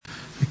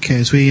Okay,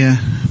 as we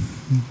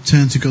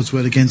turn to God's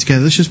Word again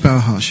together, let's just bow our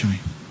hearts, shall we?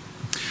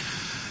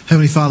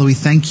 Heavenly Father, we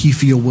thank you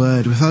for your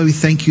Word. Father, we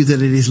thank you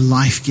that it is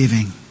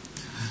life-giving.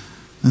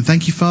 And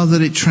thank you, Father,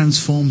 that it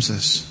transforms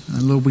us.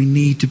 And Lord, we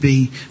need to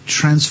be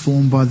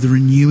transformed by the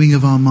renewing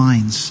of our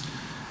minds.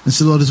 And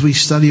so, Lord, as we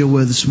study your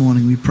Word this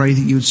morning, we pray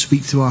that you would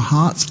speak to our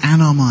hearts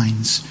and our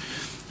minds.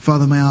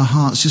 Father, may our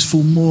hearts just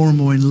fall more and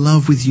more in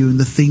love with you and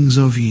the things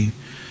of you.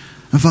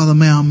 And Father,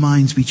 may our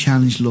minds be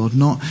challenged, Lord,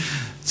 not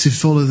to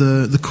follow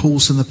the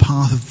course and the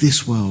path of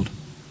this world,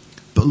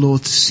 but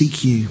Lord, to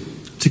seek you,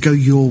 to go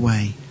your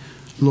way.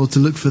 Lord, to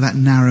look for that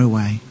narrow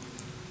way.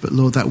 But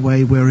Lord, that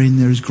way wherein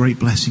there is great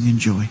blessing and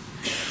joy.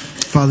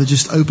 Father,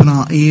 just open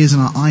our ears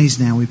and our eyes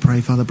now, we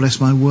pray. Father,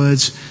 bless my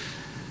words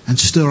and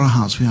stir our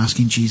hearts, we ask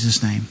in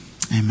Jesus' name.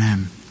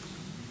 Amen.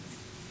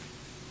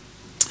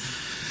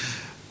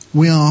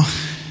 We are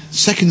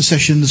second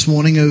session this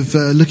morning of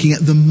looking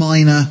at the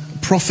minor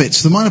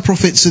prophets. The minor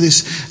prophets are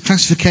this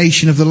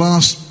classification of the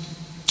last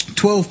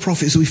 12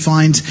 prophets that we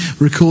find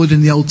recorded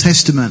in the Old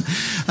Testament.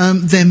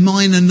 They're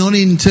minor not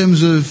in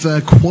terms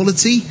of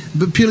quality,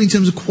 but purely in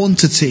terms of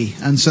quantity.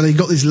 And so they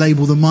got this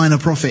label, the minor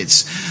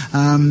prophets.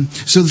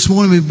 So this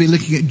morning we'll be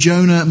looking at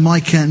Jonah,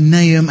 Micah,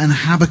 Nahum and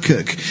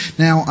Habakkuk.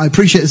 Now, I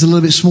appreciate it's a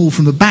little bit small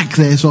from the back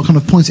there, so I'll kind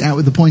of point it out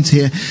with the pointer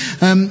here.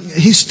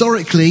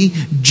 Historically,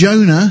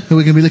 Jonah, who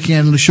we're going to be looking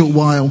at in a short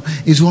while,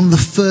 is one of the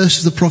first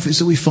of the prophets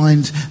that we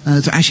find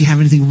to actually have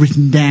anything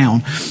written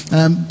down.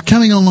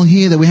 Coming along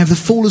here, though, we have the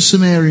fall of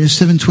Samaria,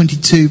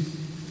 722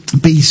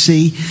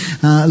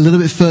 BC. A little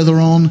bit further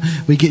on,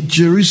 we get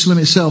Jerusalem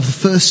itself, the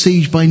first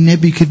siege by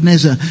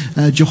Nebuchadnezzar.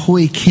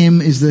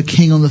 Jehoiakim is the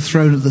king on the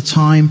throne at the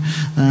time.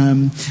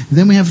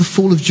 Then we have the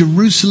fall of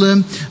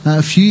Jerusalem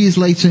a few years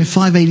later in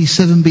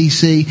 587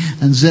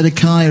 BC, and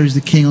Zedekiah is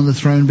the king on the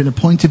throne, been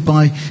appointed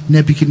by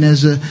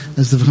Nebuchadnezzar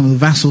as the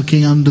vassal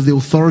king under the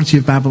authority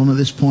of Babylon at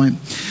this point.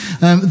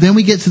 Then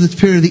we get to the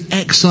period of the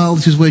exile.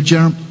 This is where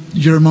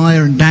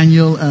Jeremiah and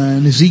Daniel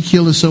and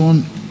Ezekiel and so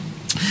on.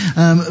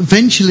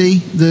 Eventually,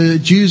 the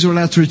Jews are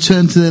allowed to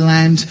return to their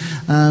land,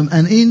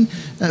 and in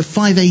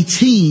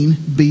 518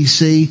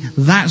 BC,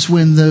 that's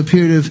when the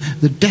period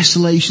of the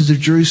desolations of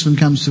Jerusalem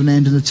comes to an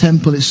end, and the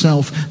temple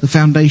itself, the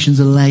foundations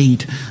are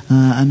laid,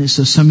 and it's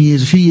a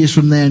few years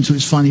from there until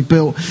it's finally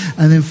built.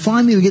 And then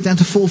finally we get down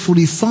to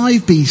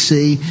 445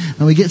 BC,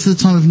 and we get to the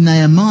time of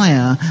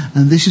Nehemiah,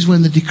 and this is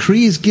when the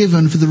decree is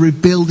given for the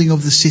rebuilding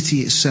of the city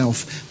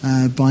itself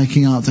by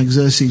King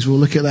Artaxerxes. We'll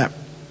look at that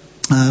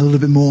a little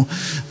bit more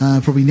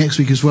probably next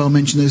week as well,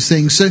 mention those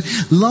things. So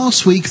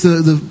last week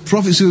the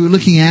prophets we were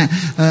looking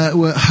at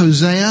were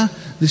Hosea.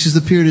 This is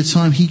the period of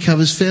time he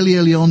covers fairly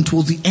early on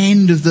towards the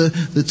end of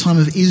the time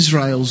of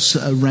Israel's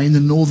reign, the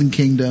northern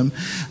kingdom.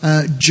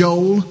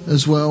 Joel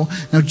as well.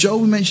 Now Joel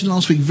we mentioned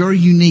last week, very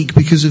unique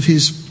because of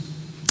his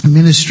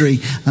ministry.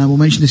 We'll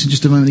mention this in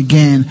just a moment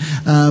again.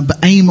 But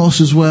Amos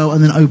as well,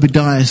 and then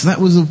Obadiah. So that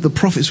was the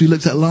prophets we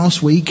looked at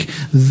last week.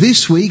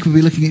 This week we'll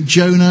be looking at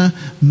Jonah,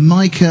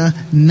 Micah,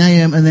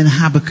 Nahum, and then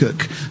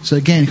Habakkuk. So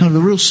again, kind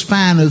of a real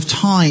span of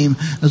time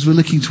as we're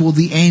looking toward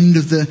the end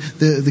of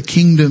the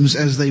kingdoms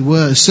as they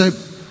were. So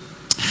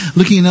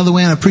looking another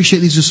way, and I appreciate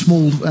these are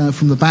small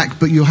from the back,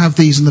 but you'll have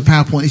these in the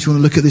PowerPoint if you want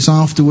to look at this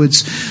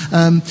afterwards.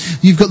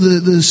 You've got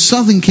the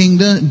southern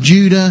kingdom,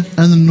 Judah,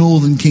 and the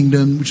northern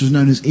kingdom, which was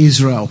known as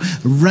Israel.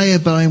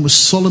 Rehoboam was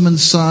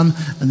Solomon's son,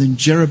 and then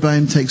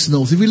Jeroboam takes the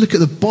north. If we look at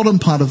the bottom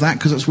part of that,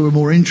 because that's what we're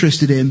more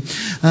interested in,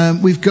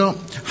 we've got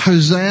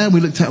Hosea,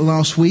 we looked at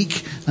last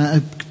week,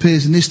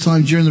 appears in this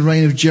time during the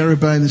reign of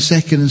Jeroboam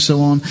II and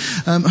so on.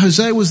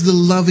 Hosea was the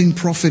loving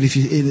prophet,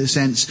 in a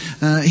sense.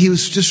 He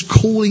was just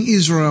calling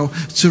Israel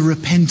to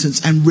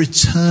repentance and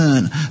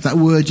return. That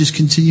word just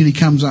continually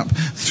comes up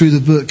through the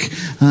book.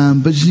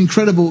 But it's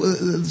incredible.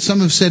 Some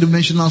have said, we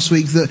mentioned last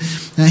week, that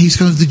he's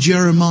kind of the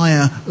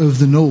Jeremiah of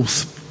the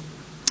north.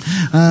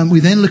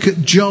 We then look at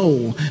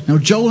Joel. Now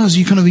Joel has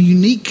kind of a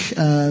unique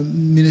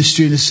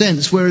ministry in a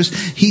sense, whereas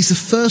he's the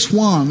first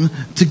one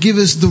to give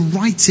us the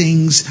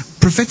writings,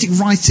 prophetic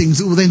writings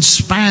that will then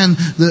span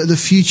the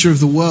future of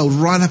the world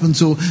right up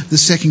until the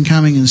second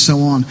coming and so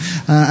on.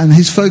 And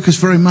his focus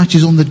very much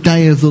is on the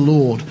day of the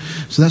Lord.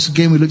 So that's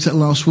again we looked at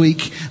last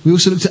week. We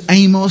also looked at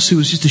Amos, who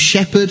was just a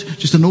shepherd,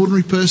 just an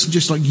ordinary person,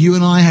 just like you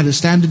and I, had a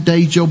standard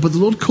day job, but the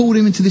Lord called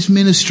him into this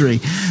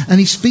ministry. And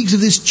he speaks of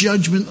this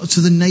judgment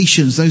to the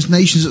nations, those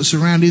nations that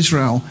surround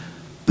Israel,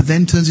 but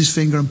then turns his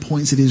finger and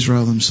points at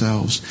Israel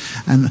themselves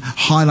and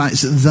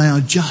highlights that they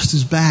are just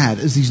as bad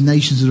as these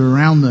nations that are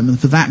around them, and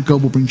for that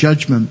God will bring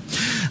judgment.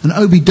 And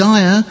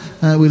Obadiah,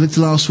 we looked at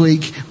last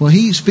week, well,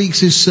 he speaks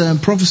this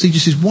prophecy,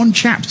 just this one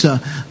chapter,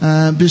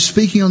 but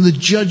speaking on the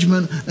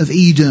judgment of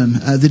Edom,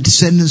 the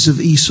descendants of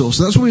Esau.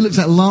 So that's what we looked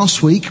at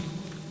last week.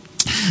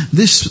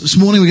 This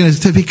morning we're going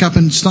to pick up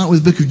and start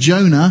with the book of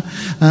Jonah.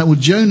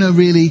 Jonah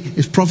really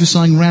is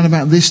prophesying around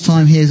about this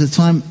time here, is a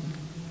time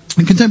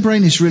And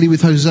contemporaneous really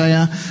with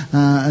Hosea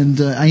and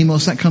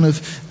Amos, that kind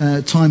of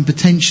time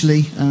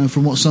potentially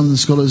from what some of the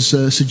scholars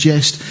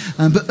suggest.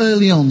 But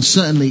early on,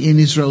 certainly in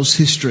Israel's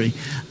history,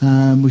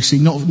 we see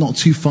not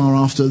too far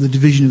after the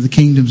division of the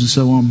kingdoms and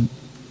so on.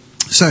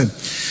 So,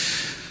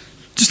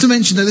 just to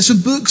mention though, there's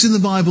some books in the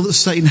Bible that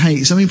Satan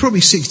hates. I mean,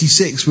 probably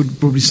 66 would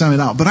probably sum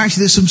it up. But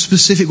actually there's some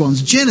specific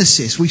ones.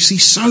 Genesis, we see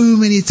so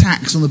many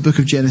attacks on the book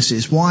of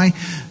Genesis. Why?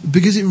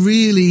 Because it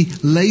really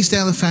lays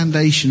down the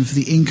foundation for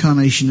the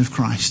incarnation of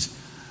Christ.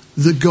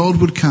 That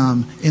God would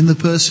come in the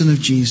person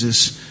of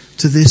Jesus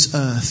to this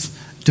earth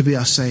to be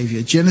our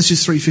Saviour.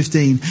 Genesis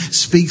 3:15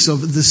 speaks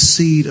of the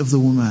seed of the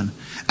woman.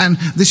 And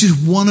this is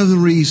one of the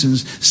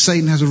reasons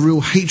Satan has a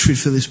real hatred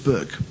for this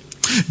book.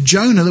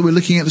 Jonah, that we're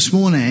looking at this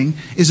morning,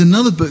 is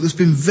another book that's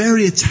been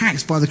very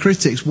attacked by the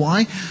critics.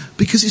 Why?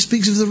 Because it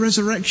speaks of the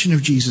resurrection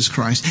of Jesus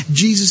Christ.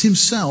 Jesus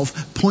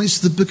himself points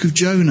to the book of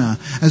Jonah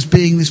as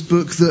being this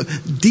book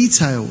that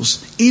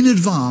details in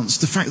advance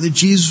the fact that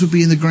Jesus would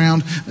be in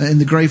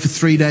the grave for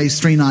 3 days,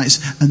 3 nights,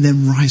 and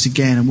then rise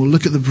again. And we'll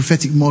look at the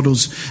prophetic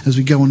models as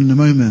we go on in a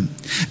moment.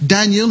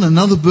 Daniel,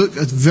 another book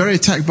very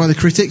attacked by the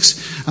critics,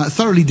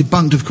 thoroughly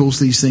debunked, of course,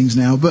 these things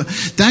now. But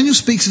Daniel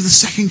speaks of the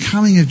second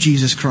coming of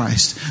Jesus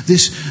Christ.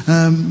 This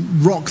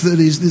rock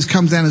that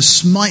comes down and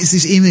smites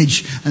this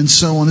image and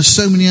so on. There's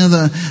so many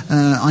other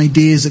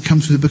ideas that come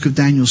through the book of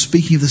Daniel,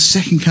 speaking of the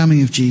second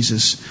coming of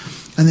Jesus.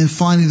 And then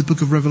finally the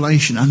book of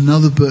Revelation,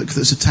 another book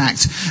that's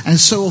attacked and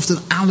so often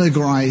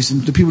allegorized,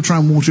 and the people try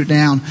and water it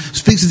down,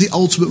 speaks of the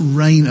ultimate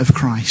reign of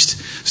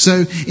Christ.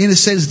 So in a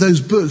sense,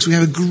 those books, we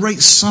have a great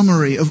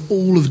summary of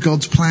all of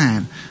God's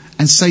plan.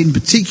 And Satan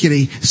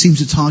particularly seems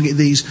to target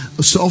these,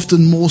 so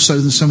often more so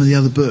than some of the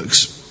other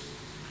books.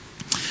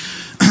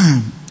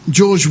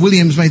 George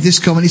Williams made this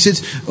comment. He said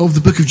of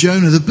the book of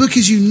Jonah, the book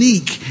is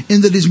unique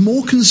in that it is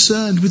more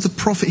concerned with the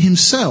prophet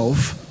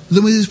himself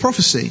than with his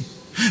prophecy.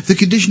 The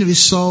condition of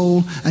his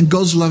soul and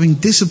God's loving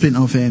discipline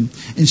of him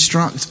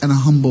instruct and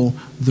humble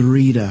the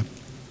reader.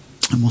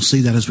 And we'll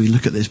see that as we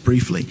look at this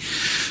briefly.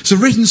 So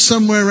written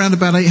somewhere around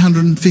about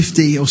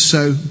 850 or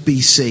so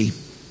BC.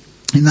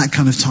 In that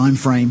kind of time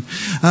frame.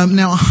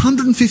 Now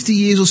 150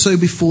 years or so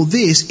before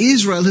this,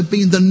 Israel had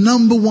been the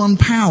number one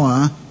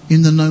power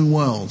in the known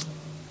world.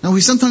 Now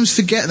we sometimes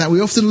forget that.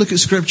 We often look at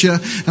scripture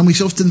and we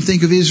often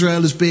think of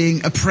Israel as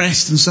being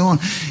oppressed and so on.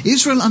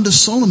 Israel under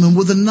Solomon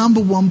were the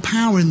number one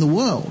power in the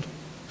world.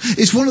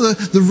 It's one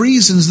of the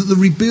reasons that the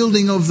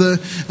rebuilding of the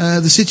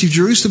city of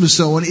Jerusalem and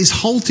so on is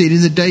halted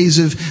in the days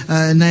of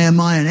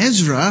Nehemiah and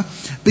Ezra,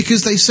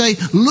 because they say,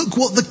 look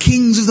what the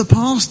kings of the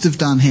past have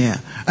done here.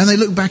 And they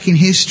look back in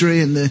history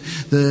and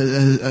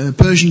the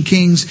Persian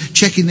kings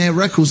checking their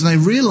records, and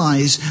they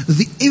realize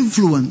the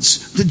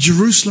influence that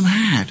Jerusalem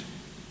had.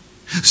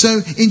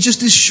 So in just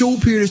this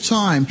short period of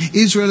time,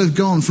 Israel have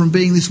gone from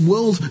being this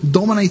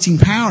world-dominating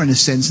power in a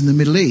sense in the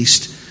Middle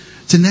East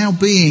to now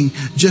being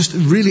just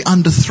really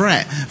under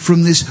threat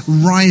from this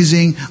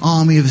rising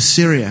army of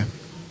Assyria.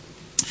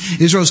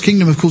 Israel's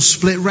kingdom, of course,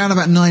 split around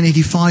about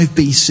 985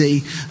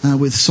 BC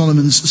with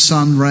Solomon's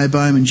son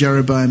Rehoboam and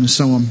Jeroboam and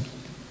so on,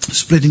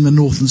 splitting the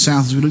north and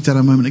south as we looked at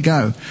a moment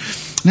ago.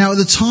 Now at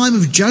the time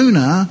of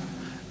Jonah,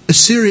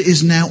 Assyria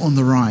is now on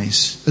the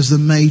rise as the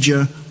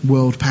major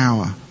world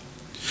power.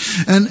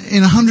 And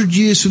in 100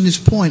 years from this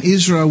point,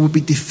 Israel will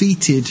be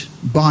defeated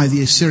by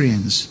the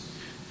Assyrians.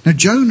 Now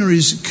Jonah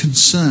is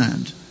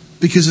concerned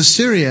because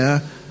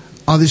Assyria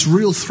are this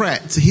real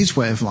threat to his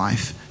way of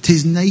life, to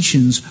his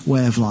nation's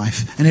way of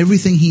life, and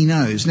everything he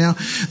knows. Now,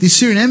 the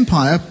Assyrian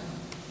Empire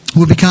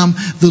would become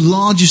the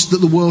largest that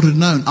the world had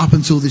known up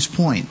until this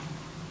point.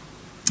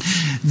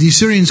 The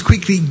Assyrians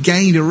quickly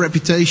gained a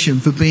reputation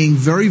for being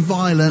very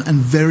violent and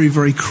very,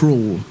 very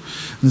cruel.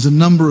 There's a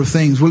number of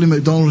things. William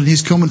MacDonald in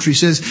his commentary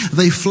says,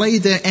 they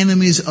flayed their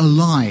enemies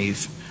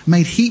alive,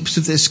 made heaps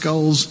of their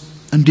skulls,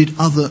 and did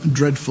other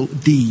dreadful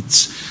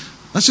deeds.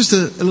 That's just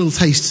a little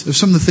taste of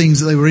some of the things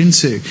that they were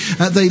into.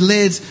 They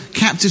led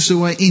captives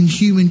away in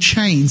human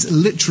chains,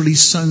 literally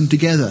sewn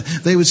together.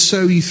 They would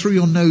sew you through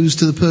your nose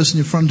to the person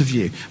in front of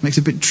you. Makes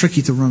it a bit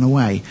tricky to run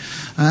away.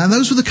 And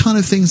those were the kind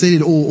of things they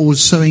did, or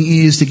sewing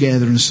ears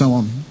together and so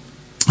on.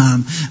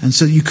 And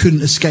so you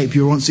couldn't escape.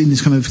 You were once in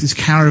this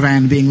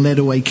caravan being led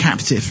away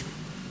captive.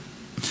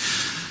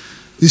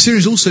 The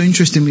Assyrians also,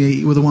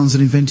 interestingly, were the ones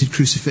that invented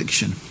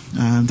crucifixion.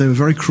 They were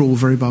very cruel,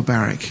 very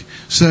barbaric.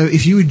 So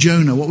if you were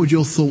Jonah, what would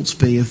your thoughts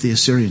be of the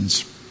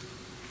Assyrians?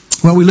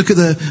 Well, we look at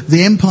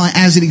the empire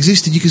as it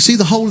existed. You can see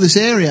the whole of this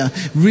area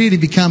really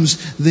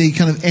becomes the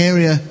kind of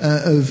area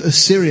of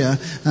Assyria.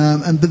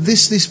 But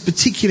this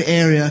particular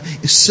area,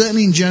 is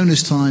certainly in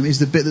Jonah's time, is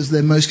the bit that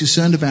they're most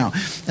concerned about.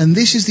 And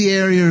this is the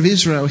area of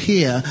Israel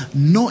here,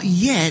 not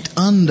yet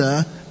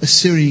under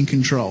Assyrian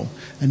control.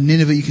 And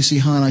Nineveh, you can see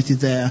highlighted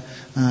there,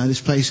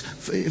 this place,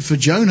 for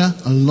Jonah,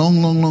 a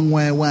long, long, long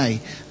way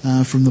away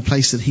from the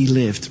place that he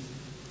lived.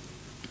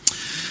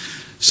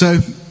 So,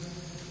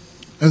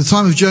 at the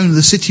time of Jonah,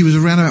 the city was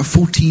around about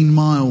 14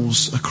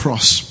 miles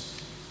across.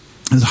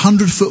 There's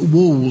 100-foot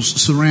walls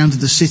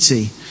surrounded the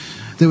city.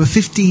 there were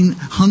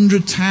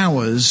 1,500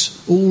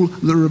 towers, all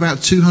that were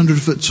about 200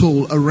 foot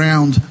tall,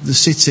 around the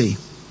city.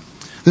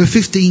 There were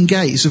 15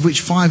 gates, of which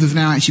 5 have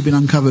now actually been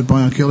uncovered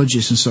by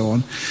archaeologists and so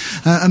on.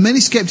 And many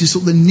skeptics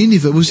thought that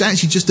Nineveh was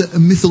actually just a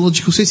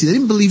mythological city. They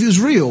didn't believe it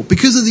was real.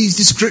 Because of these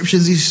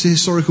descriptions, these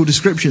historical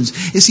descriptions,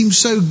 it seemed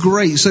so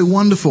great, so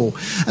wonderful.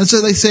 And so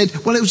they said,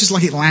 well, it was just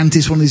like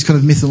Atlantis, one of these kind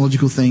of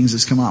mythological things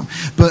that's come up.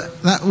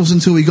 But that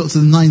wasn't until we got to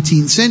the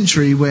 19th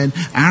century when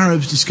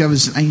Arabs discovered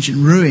some ancient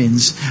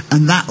ruins,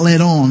 and that led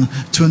on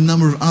to a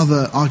number of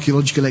other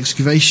archaeological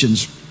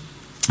excavations.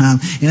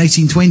 In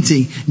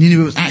 1820,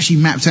 Nineveh was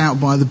actually mapped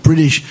out by the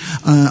British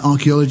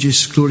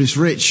archaeologist Claudius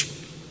Rich.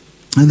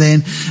 And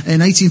then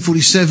in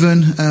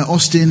 1847,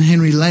 Austin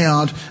Henry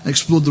Layard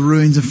explored the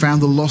ruins and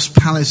found the lost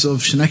palace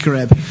of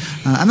Sennacherib.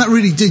 And that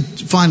really did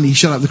finally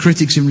shut up the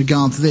critics in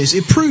regard to this.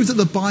 It proved that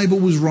the Bible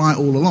was right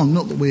all along.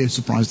 Not that we're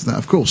surprised at that,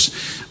 of course.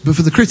 But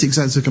for the critics,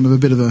 that's a kind of a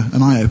bit of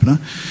an eye-opener.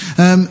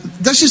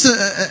 That's just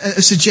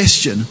a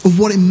suggestion of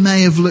what it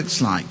may have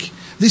looked like.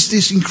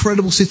 This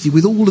incredible city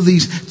with all of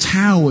these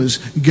towers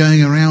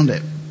going around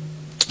it.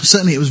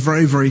 Certainly it was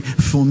very, very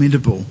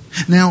formidable.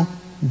 Now,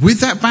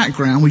 with that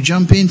background, we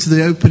jump into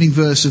the opening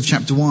verse of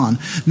chapter 1.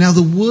 Now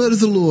the word of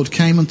the Lord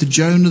came unto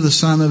Jonah the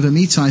son of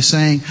Amittai,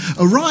 saying,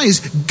 Arise,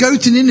 go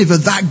to Nineveh,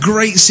 that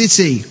great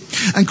city,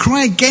 and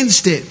cry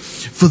against it,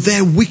 for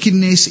their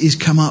wickedness is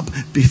come up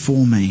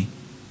before me.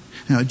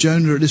 Now,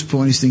 Jonah at this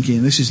point is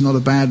thinking, this is not a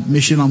bad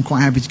mission. I'm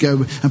quite happy to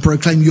go and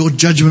proclaim your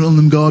judgment on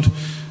them, God,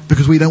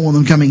 because we don't want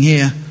them coming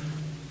here.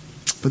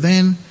 But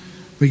then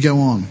we go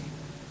on.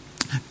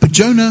 But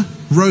Jonah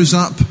rose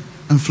up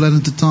and fled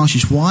unto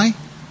Tarshish. Why?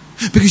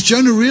 Because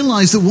Jonah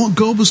realized that what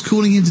God was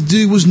calling him to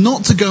do was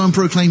not to go and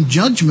proclaim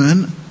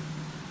judgment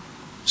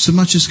so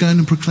much as going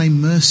and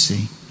proclaim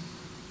mercy.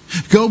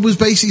 God was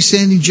basically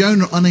sending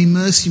Jonah on a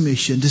mercy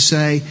mission to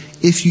say,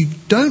 if you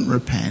don't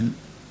repent,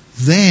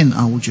 then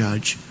I will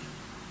judge.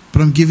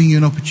 But I'm giving you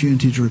an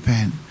opportunity to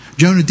repent.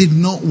 Jonah did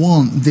not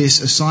want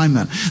this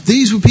assignment.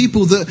 These were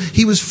people that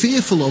he was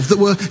fearful of, that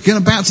were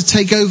about to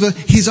take over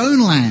his own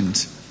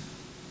land.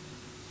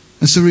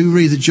 And so we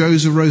read that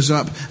Jonah rose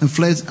up and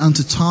fled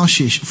unto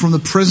Tarshish from the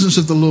presence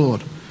of the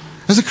Lord.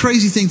 That's a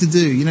crazy thing to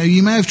do. You know,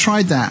 you may have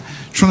tried that,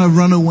 trying to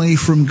run away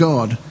from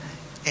God.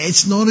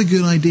 It's not a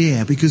good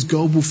idea because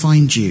God will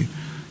find you.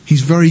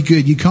 He's very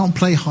good. You can't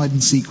play hide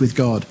and seek with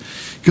God.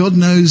 God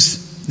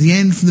knows the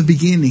end from the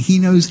beginning. He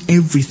knows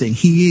everything.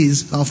 He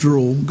is, after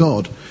all,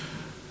 God.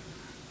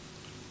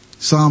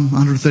 Psalm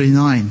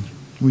 139,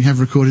 we have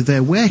recorded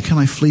there, where can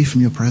I flee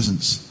from your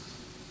presence?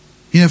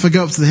 You know, if I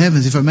go up to the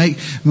heavens, if I make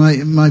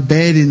my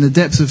bed in the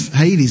depths of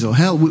Hades or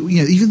hell,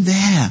 you know, even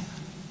there,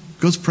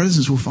 God's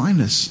presence will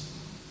find us.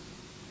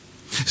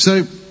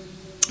 So,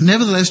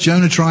 nevertheless,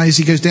 Jonah tries.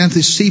 He goes down to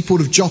this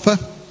seaport of Joppa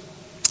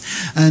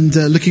and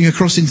looking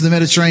across into the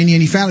Mediterranean,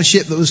 he found a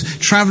ship that was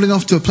travelling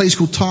off to a place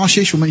called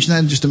Tarshish. We'll mention that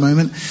in just a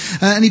moment.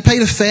 And he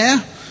paid a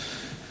fare,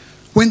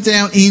 went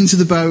down into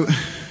the boat,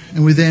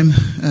 and with them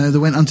they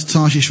went unto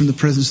Tarshish from the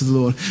presence of the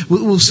Lord.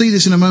 We'll see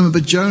this in a moment,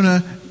 but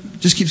Jonah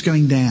just keeps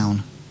going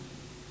down.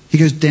 He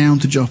goes down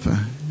to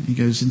Joppa. He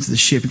goes into the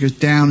ship. He goes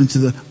down into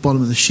the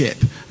bottom of the ship.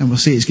 And we'll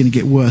see it's going to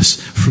get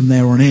worse from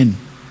there on in.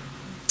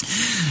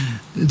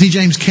 D.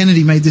 James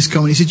Kennedy made this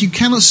comment. He said, you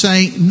cannot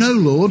say, no,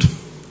 Lord,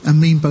 and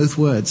mean both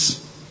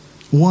words.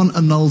 One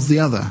annuls the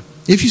other.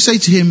 If you say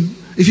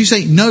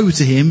no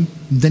to him,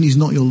 then he's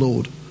not your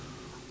Lord.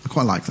 I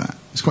quite like that.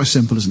 It's quite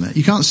simple, isn't it?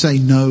 You can't say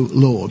no,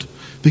 Lord.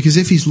 Because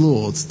if he's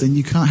Lord, then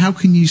you can't. How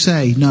can you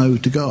say no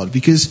to God?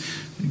 Because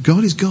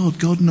God is God.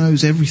 God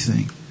knows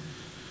everything,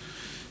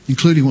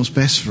 including what's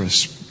best for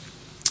us.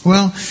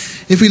 Well,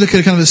 if we look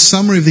at a kind of a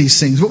summary of these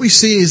things, what we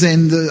see is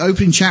then the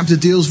opening chapter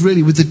deals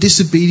really with the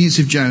disobedience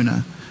of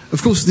Jonah.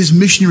 Of course, this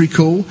missionary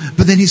call,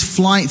 but then his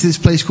flight to this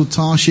place called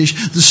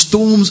Tarshish, the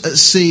storms at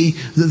sea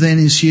that then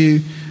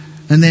ensue,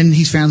 and then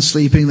he's found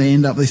sleeping.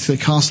 They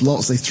cast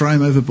lots, they throw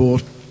him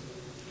overboard.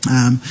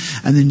 And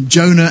then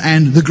Jonah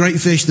and the great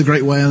fish, the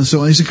great whale, and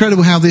so on. It's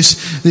incredible how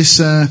this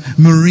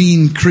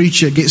marine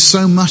creature gets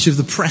so much of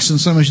the press and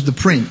so much of the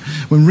print,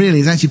 when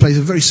really it actually plays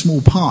a very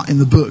small part in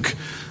the book.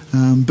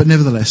 But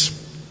nevertheless,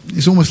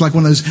 it's almost like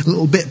one of those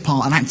little bit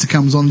part. An actor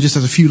comes on and just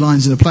has a few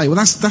lines in a play. Well,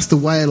 that's the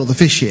whale or the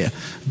fish here,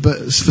 but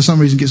for some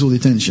reason gets all the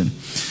attention.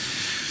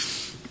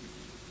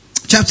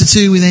 Chapter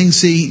 2, we then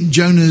see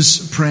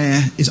Jonah's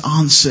prayer is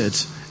answered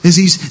as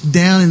he's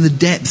down in the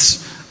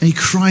depths. And he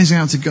cries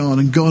out to God,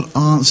 and God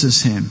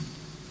answers him.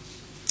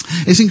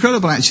 It's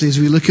incredible, actually, as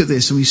we look at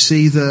this and we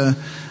see the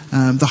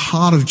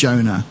heart of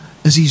Jonah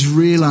as he's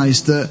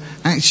realised that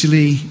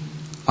actually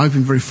I've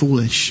been very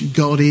foolish.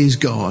 God is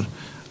God,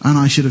 and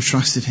I should have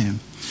trusted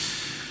him.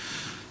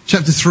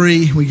 Chapter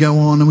 3, we go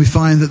on and we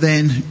find that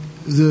then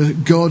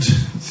God,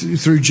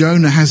 through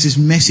Jonah, has his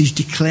message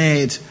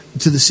declared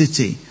to the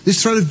city.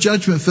 This threat of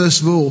judgment,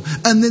 first of all.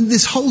 And then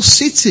this whole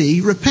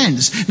city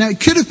repents. Now, it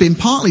could have been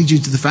partly due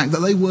to the fact that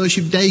they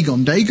worshipped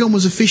Dagon. Dagon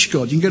was a fish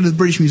god. You can go to the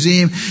British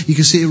Museum, you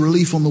can see a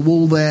relief on the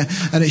wall there,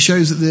 and it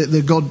shows that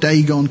the god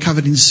Dagon,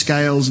 covered in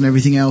scales and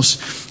everything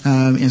else,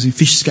 as in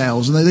fish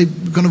scales. And they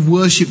kind of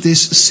worshipped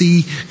this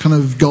sea kind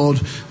of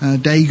god,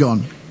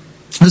 Dagon.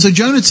 And so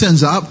Jonah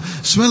turns up,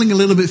 smelling a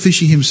little bit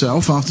fishy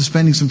himself after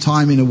spending some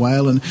time in a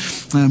whale and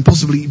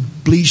possibly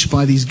bleached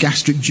by these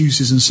gastric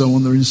juices and so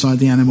on that are inside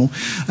the animal.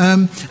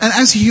 And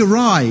as he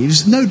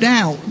arrives, no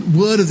doubt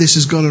word of this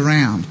has got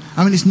around.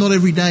 I mean, it's not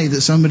every day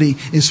that somebody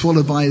is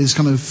swallowed by this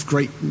kind of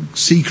great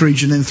sea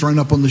creature and then thrown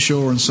up on the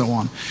shore and so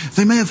on.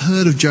 They may have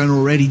heard of Jonah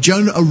already.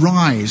 Jonah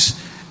arrives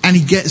and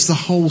he gets the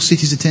whole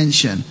city's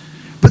attention.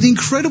 But the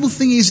incredible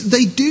thing is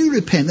they do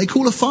repent. They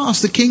call a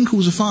fast. The king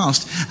calls a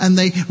fast. And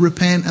they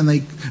repent and they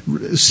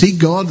seek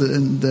God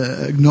and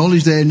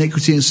acknowledge their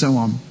iniquity and so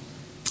on.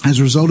 As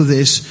a result of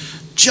this,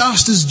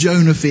 just as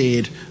Jonah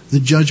feared, the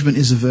judgment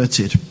is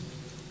averted.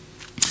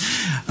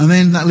 And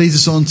then that leads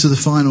us on to the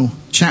final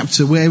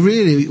chapter where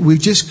really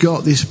we've just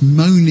got this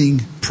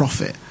moaning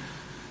prophet.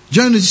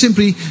 Jonah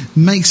simply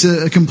makes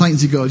a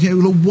complaint to God. You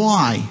know, well,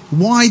 why?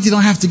 Why did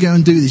I have to go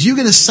and do this? You were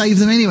going to save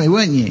them anyway,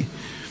 weren't you?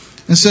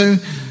 And so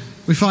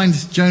we find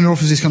Jonah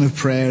offers this kind of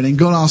prayer, and then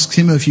God asks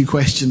him a few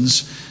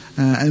questions,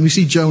 and we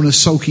see Jonah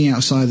sulking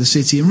outside the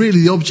city. And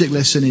really the object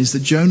lesson is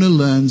that Jonah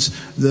learns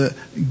that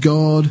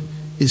God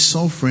is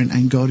sovereign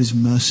and God is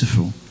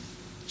merciful.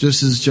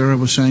 Just as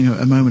Gerard was saying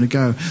a moment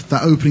ago,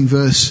 that opening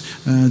verse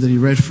that he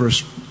read for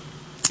us.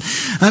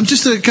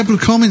 Just a couple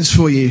of comments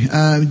for you.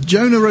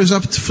 Jonah rose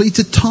up to flee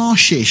to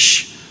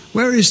Tarshish.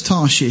 Where is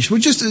Tarshish?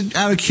 Well, just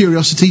out of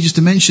curiosity, just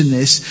to mention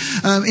this,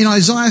 in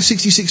Isaiah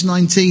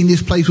 66:19,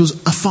 this place was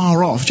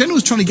afar off. Jonah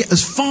was trying to get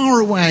as far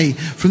away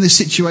from this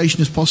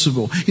situation as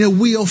possible. You know,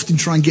 we often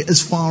try and get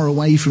as far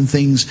away from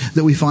things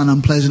that we find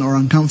unpleasant or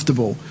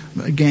uncomfortable.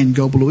 But again,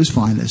 God will always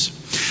find us.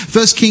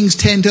 1 Kings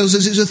 10 tells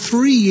us it's a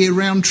 3-year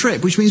round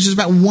trip, which means it's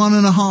about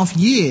 1.5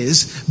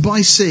 years by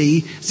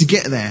sea to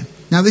get there.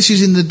 Now, this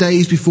is in the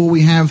days before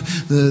we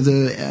have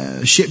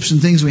the ships and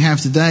things we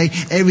have today.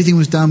 Everything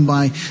was done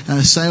by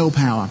sail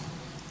power.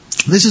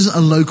 This is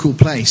a local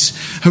place.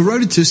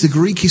 Herodotus, the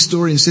Greek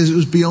historian, says it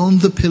was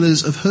beyond the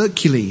Pillars of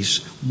Hercules.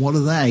 What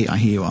are they, I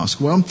hear you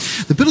ask? Well,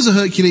 the Pillars of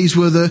Hercules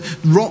were the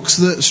rocks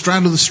that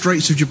straddle the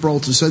Straits of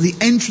Gibraltar, so the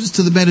entrance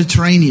to the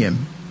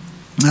Mediterranean.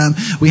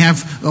 We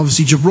have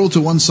obviously Gibraltar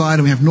one side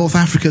and we have North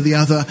Africa the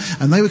other,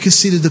 and they were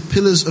considered the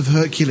Pillars of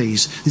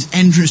Hercules, this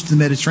entrance to the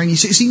Mediterranean.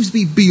 So it seems to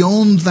be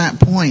beyond that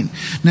point.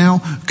 Now,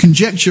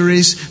 conjecture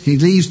is he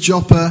leaves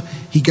Joppa,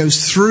 he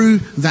goes through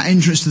that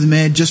entrance to the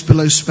Med just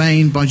below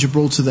Spain by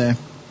Gibraltar there,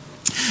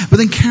 but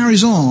then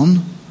carries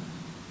on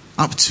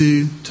up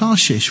to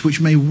Tarshish,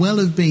 which may well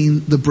have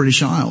been the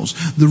British Isles.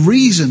 The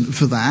reason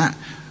for that,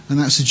 and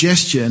that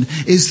suggestion,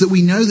 is that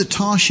we know that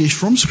Tarshish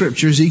from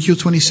Scripture, Ezekiel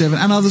 27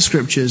 and other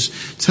Scriptures,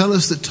 tell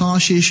us that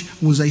Tarshish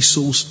was a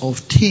source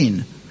of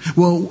tin.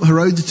 Well,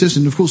 Herodotus,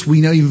 and of course we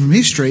know even from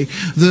history,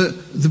 that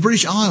the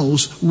British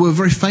Isles were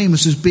very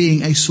famous as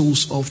being a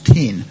source of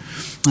tin,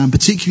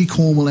 particularly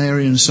Cornwall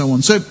area and so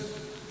on. So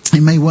it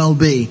may well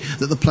be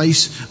that the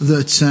place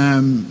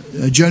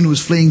that Jonah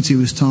was fleeing to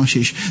was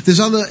Tarshish.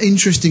 There's other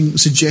interesting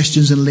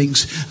suggestions and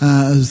links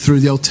through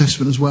the Old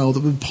Testament as well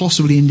that would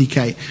possibly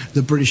indicate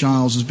the British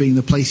Isles as being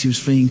the place he was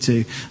fleeing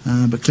to.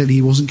 But clearly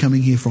he wasn't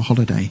coming here for a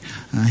holiday.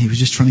 He was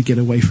just trying to get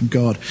away from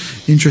God.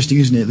 Interesting,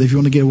 isn't it? That if you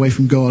want to get away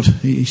from God,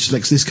 he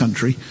selects this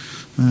country.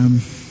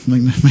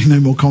 Make no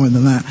more comment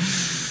than that.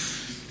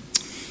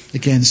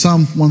 Again,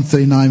 Psalm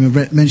 139,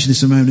 I mentioned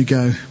this a moment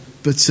ago.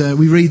 But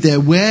we read there,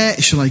 where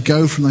shall I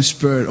go from thy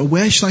spirit? Or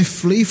where shall I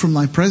flee from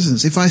thy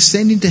presence? If I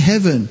ascend into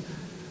heaven,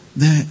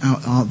 there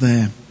art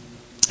there.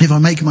 If I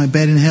make my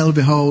bed in hell,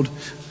 behold,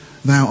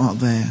 thou art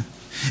there.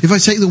 If I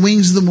take the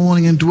wings of the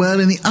morning and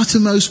dwell in the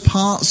uttermost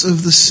parts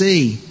of the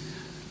sea.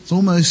 It's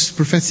almost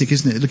prophetic,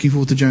 isn't it? Looking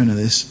forward to Jonah,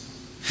 this.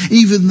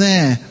 Even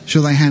there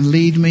shall thy hand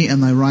lead me,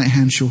 and thy right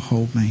hand shall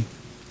hold me.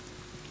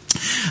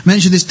 I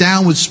mentioned this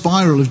downward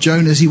spiral of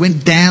Jonah as he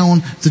went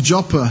down to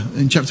Joppa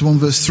in chapter 1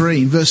 verse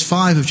 3. In verse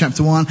 5 of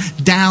chapter 1,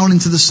 down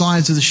into the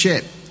sides of the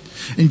ship.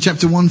 In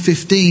chapter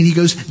 1:15, he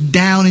goes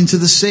down into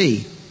the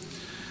sea.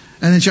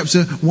 And in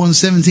chapter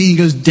 1:17, he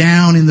goes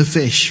down in the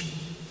fish.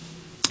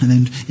 And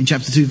then in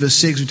chapter 2 verse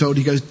 6, we're told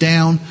he goes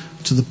down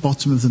to the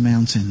bottom of the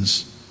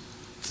mountains,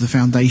 to the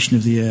foundation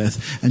of the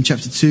earth. And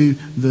chapter 2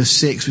 verse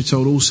 6, we're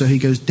told also he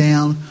goes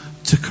down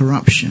to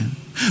corruption.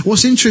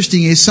 What's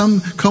interesting is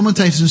some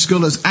commentators and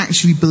scholars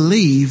actually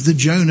believe that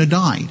Jonah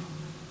died.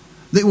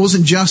 That it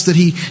wasn't just that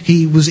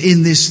he was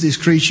in this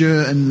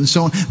creature and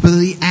so on, but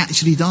that he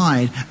actually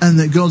died and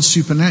that God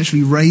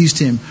supernaturally raised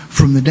him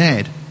from the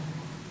dead.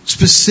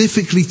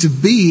 Specifically to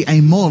be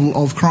a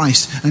model of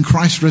Christ and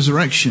Christ's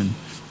resurrection.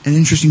 An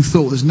interesting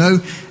thought. There's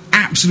no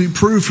absolute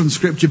proof from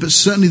Scripture, but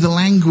certainly the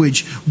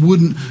language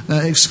wouldn't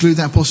exclude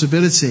that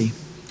possibility.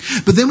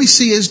 But then we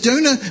see as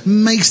Jonah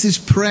makes this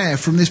prayer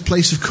from this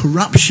place of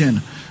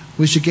corruption,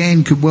 which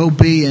again could well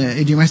be an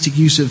idiomatic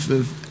use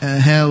of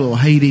hell or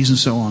Hades and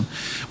so on.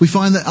 We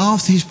find that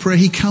after his prayer,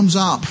 he comes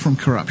up from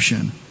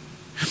corruption.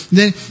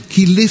 Then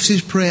he lifts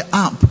his prayer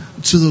up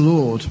to the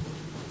Lord.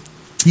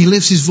 He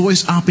lifts his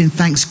voice up in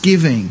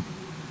thanksgiving.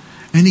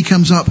 And he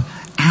comes up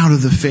out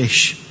of the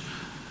fish.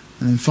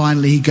 And then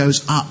finally he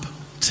goes up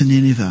to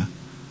Nineveh.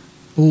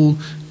 All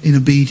in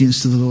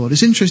obedience to the Lord.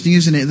 It's interesting,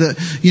 isn't it, that,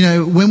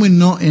 when we're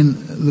not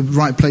in the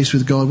right place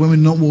with God, when we're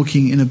not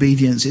walking in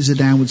obedience, it's a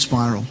downward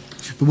spiral.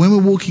 But when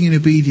we're walking in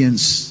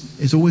obedience,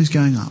 it's always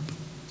going up.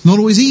 It's not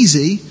always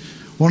easy.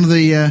 One of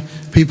the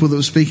people that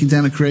was speaking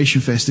down at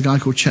Creation Fest, a guy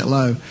called Chet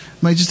Lowe,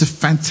 made just a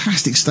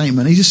fantastic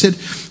statement. He just said,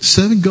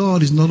 serving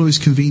God is not always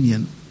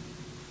convenient.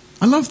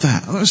 I love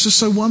that. That's just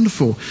so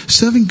wonderful.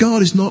 Serving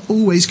God is not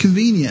always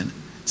convenient.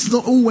 It's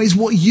not always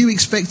what you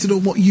expected or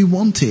what you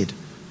wanted.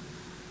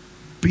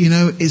 But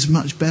it's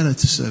much better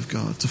to serve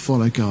God, to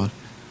follow God,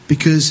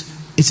 because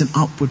it's an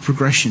upward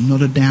progression,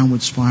 not a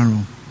downward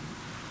spiral.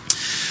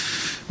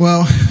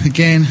 Well,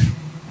 again,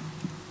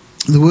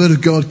 the word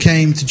of God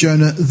came to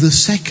Jonah the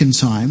second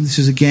time. This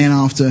is again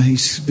after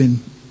he's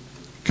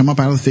come up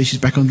out of the fish,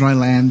 he's back on dry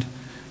land.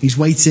 He's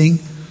waiting,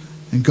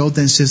 and God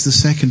then says the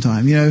second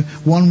time.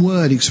 One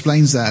word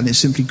explains that, and it's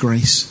simply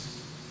grace.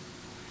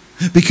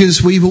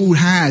 Because we've all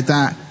had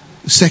that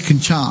second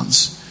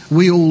chance.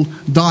 We all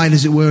died,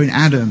 as it were, in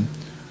Adam.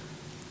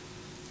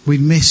 We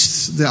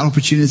missed the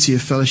opportunity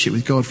of fellowship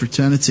with God for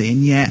eternity,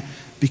 and yet,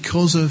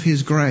 because of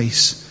his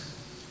grace,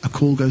 a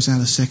call goes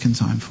out a second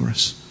time for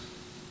us.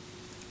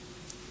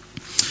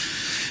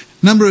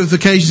 Number of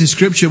occasions in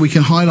Scripture we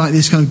can highlight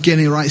this kind of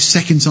getting it right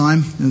second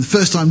time. And the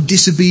first time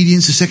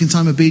disobedience, the second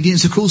time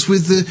obedience. Of course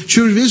with the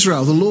children of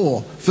Israel, the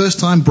law. First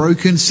time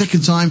broken,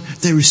 second time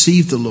they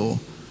received the law.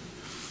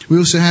 We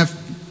also have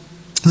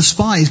the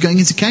spies going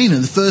into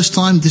Canaan. The first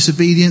time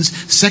disobedience,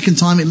 second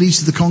time it leads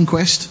to the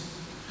conquest.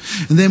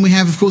 And then we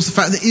have, of course, the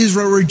fact that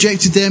Israel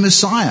rejected their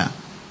Messiah.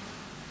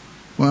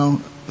 Well,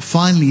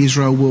 finally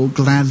Israel will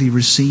gladly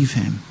receive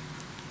him.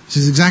 This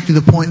is exactly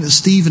the point that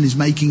Stephen is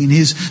making in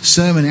his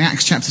sermon in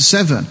Acts chapter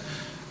 7.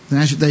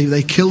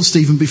 They kill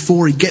Stephen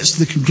before he gets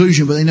to the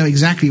conclusion, but they know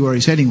exactly where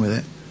he's heading with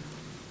it.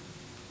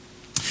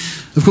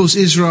 Of course,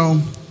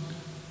 Israel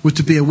were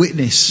to be a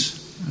witness,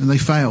 and they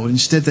failed.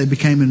 Instead, they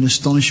became an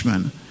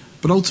astonishment.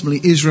 But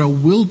ultimately, Israel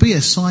will be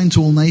a sign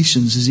to all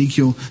nations,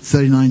 Ezekiel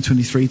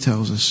 39:23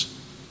 tells us.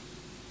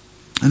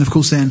 And of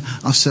course then,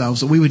 ourselves,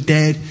 that we were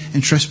dead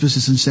in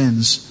trespasses and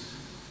sins.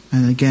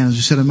 And again, as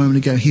we said a moment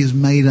ago, he has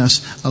made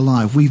us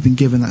alive. We've been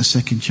given that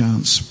second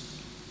chance.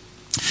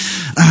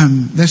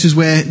 This is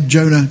where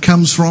Jonah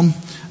comes from.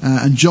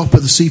 And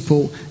Joppa, the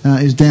seaport,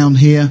 is down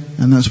here.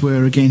 And that's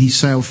where, again, he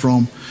sailed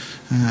from.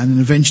 And then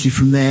eventually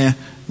from there,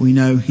 we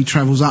know he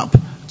travels up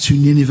to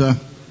Nineveh,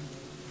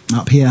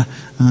 up here,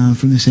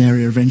 from this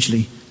area,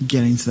 eventually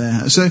getting to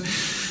there. So,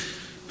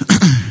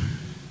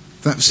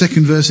 that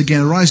second verse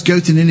again, arise,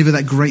 go to Nineveh,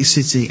 that great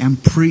city,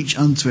 and preach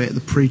unto it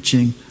the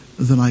preaching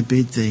that I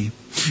bid thee.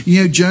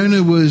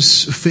 Jonah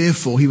was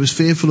fearful. He was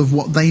fearful of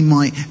what they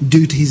might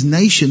do to his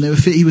nation.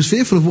 He was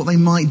fearful of what they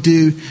might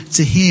do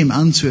to him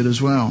unto it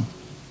as well.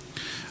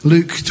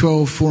 Luke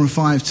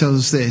 12:4-5 tells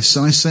us this.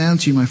 I say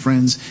unto you, my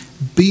friends,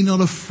 be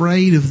not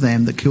afraid of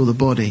them that kill the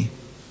body,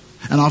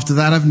 and after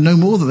that have no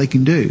more that they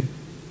can do.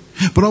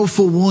 But I will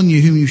forewarn you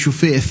whom you shall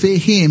fear. Fear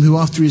him who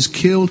after he is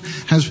killed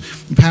has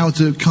power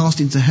to cast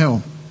into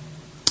hell.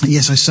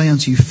 Yes, I say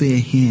unto you, fear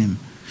him.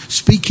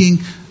 Speaking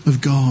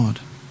of God.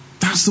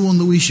 That's the one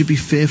that we should be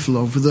fearful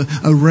of, with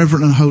a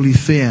reverent and holy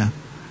fear.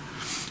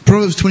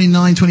 Proverbs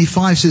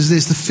 29:25 says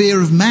this, the fear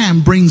of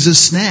man brings a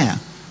snare,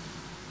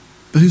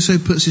 but whoso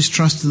puts his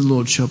trust in the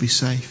Lord shall be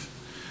safe.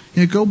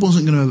 God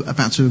wasn't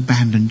about to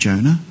abandon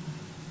Jonah.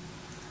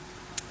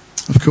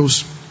 Of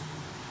course,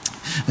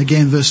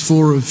 again, verse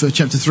 4 of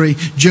chapter 3,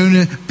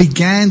 Jonah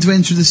began to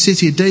enter the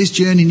city a day's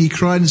journey, and he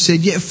cried and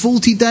said, yet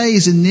 40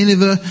 days and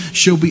Nineveh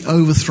shall be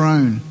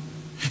overthrown.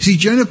 See,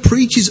 Jonah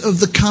preaches of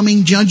the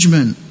coming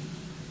judgment.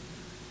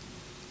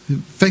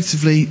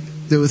 Effectively,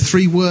 there were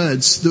three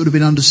words that would have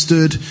been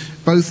understood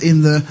both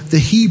in the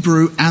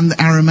Hebrew and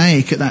the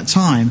Aramaic at that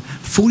time.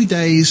 40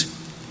 days,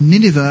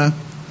 Nineveh,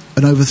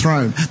 and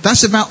overthrown.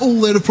 That's about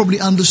all they'd have probably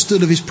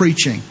understood of his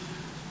preaching.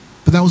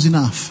 But that was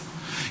enough.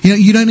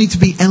 You don't need to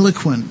be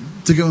eloquent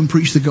to go and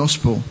preach the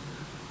gospel.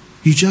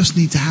 You just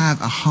need to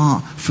have a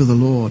heart for the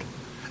Lord.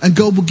 And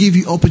God will give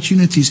you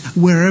opportunities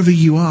wherever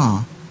you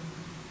are.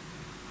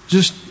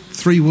 Just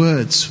 3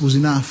 words was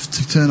enough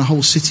to turn a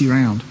whole city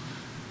around,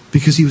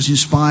 because he was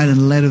inspired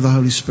and led of the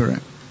Holy Spirit.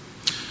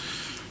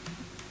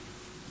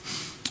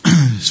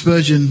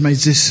 Spurgeon make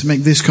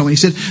this comment.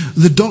 He said,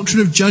 the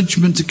doctrine of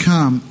judgment to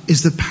come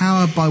is the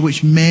power by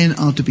which men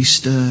are to be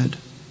stirred.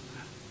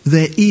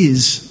 There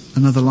is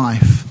another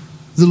life.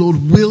 The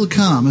Lord will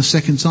come a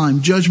second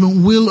time.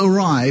 Judgment will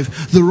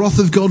arrive. The wrath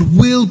of God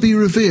will be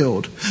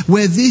revealed.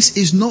 Where this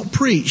is not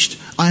preached,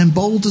 I am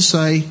bold to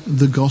say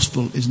the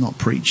gospel is not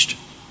preached.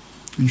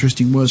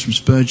 Interesting words from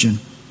Spurgeon.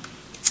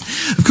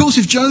 Of course,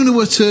 if Jonah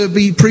were to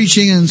be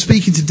preaching and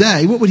speaking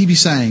today, what would he be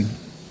saying?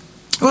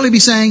 Well, he'd be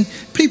saying,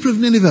 people of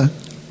Nineveh,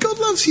 God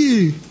loves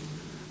you.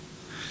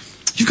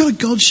 You've got a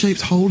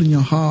God-shaped hole in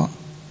your heart.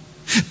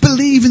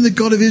 Believe in the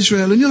God of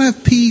Israel and you'll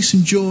have peace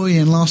and joy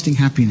and lasting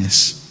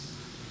happiness.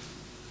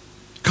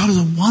 God has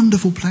a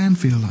wonderful plan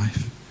for your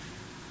life.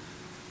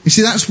 You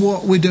see, that's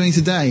what we're doing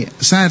today,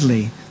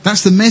 sadly.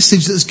 That's the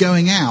message that's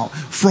going out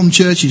from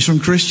churches, from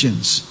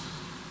Christians.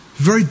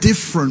 Very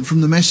different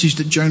from the message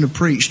that Jonah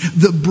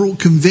preached that brought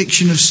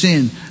conviction of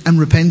sin and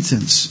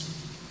repentance.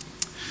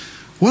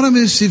 What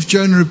happens if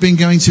Jonah had been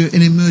going to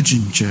an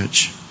emergent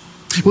church?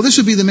 Well, this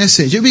would be the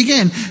message. It would be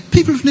again,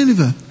 people of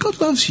Nineveh, God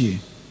loves you.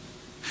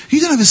 You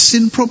don't have a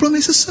sin problem,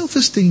 it's a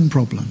self-esteem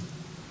problem.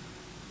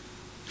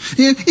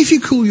 You know, if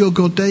you call your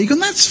God Dagon,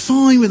 that's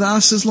fine with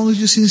us as long as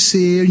you're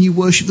sincere and you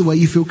worship the way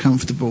you feel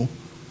comfortable.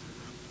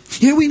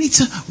 You know, we need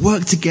to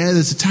work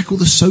together to tackle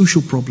the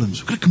social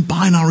problems. We've got to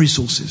combine our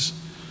resources.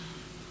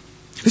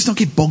 Let's not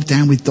get bogged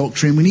down with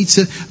doctrine. We need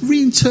to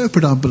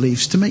reinterpret our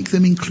beliefs to make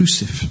them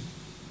inclusive.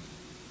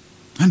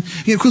 And,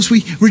 you know, of course,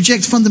 we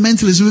reject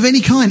fundamentalism of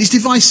any kind. It's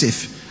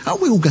divisive.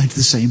 Aren't we all going to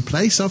the same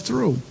place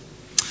after all?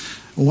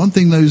 Well, one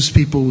thing those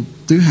people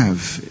do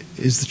have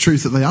is the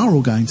truth that they are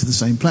all going to the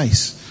same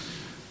place.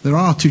 There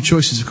are two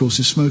choices, of course,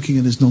 there's smoking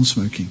and there's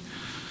non-smoking.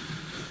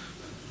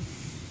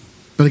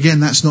 But again,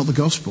 that's not the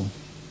gospel.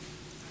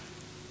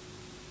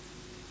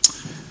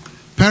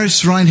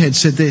 Paris Reinhead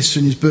said this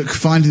in his book,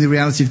 Finding the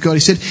Reality of God. He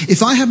said,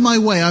 if I had my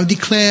way, I would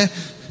declare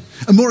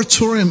a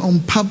moratorium on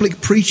public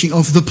preaching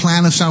of the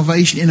plan of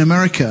salvation in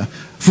America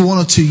for 1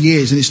 or 2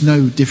 years, and it's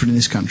no different in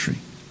this country.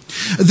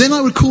 Then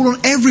I would call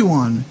on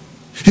everyone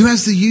who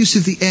has the use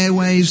of the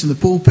airwaves and the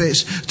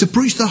pulpits to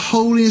preach the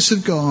holiness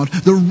of God,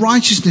 the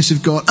righteousness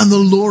of God, and the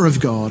law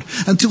of God,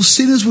 until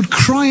sinners would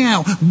cry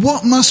out,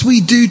 what must we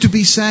do to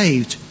be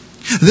saved?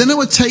 Then I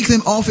would take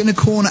them off in a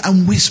corner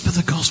and whisper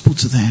the gospel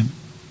to them.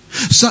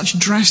 Such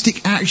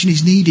drastic action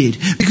is needed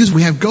because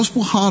we have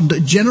gospel-hardened a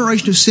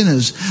generation of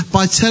sinners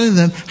by telling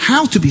them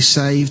how to be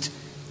saved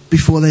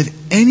before they have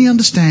any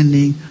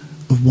understanding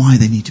of why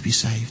they need to be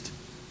saved.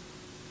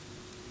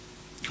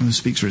 And it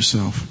speaks for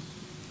itself.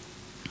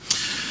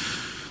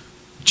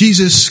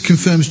 Jesus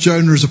confirms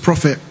Jonah as a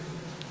prophet,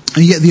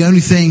 and yet the only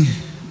thing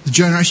that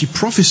Jonah actually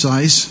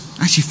prophesies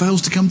actually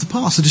fails to come to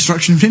pass, the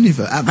destruction of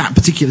Nineveh, at that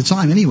particular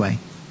time anyway.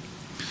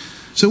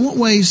 So what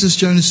ways does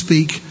Jonah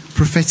speak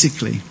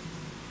prophetically?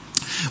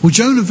 Well,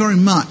 Jonah very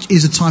much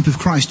is a type of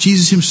Christ.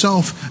 Jesus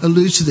himself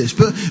alludes to this.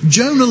 But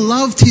Jonah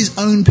loved his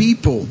own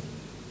people.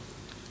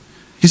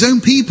 His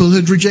own people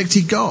had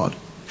rejected God.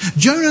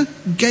 Jonah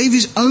gave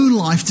his own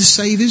life to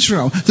save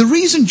Israel. The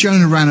reason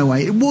Jonah ran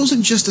away, it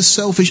wasn't just a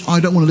selfish, I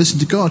don't want to listen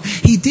to God.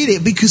 He did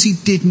it because he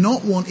did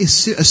not want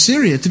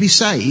Assyria to be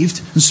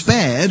saved and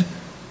spared,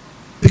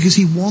 because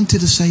he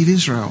wanted to save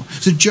Israel.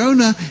 So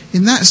Jonah,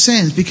 in that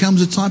sense,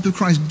 becomes a type of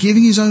Christ,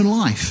 giving his own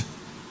life.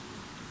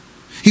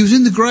 He was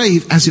in the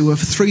grave, as it were,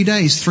 for 3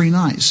 days, 3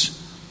 nights.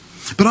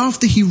 But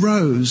after he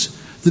rose,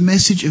 the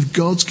message of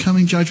God's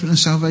coming judgment and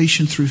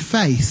salvation through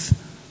faith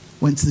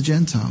went to the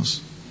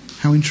Gentiles.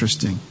 How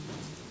interesting.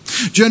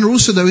 Jonah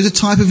also, though, is a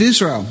type of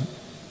Israel,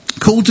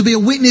 called to be a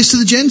witness to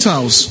the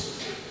Gentiles,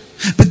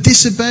 but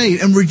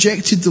disobeyed and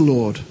rejected the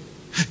Lord,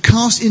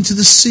 cast into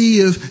the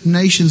sea of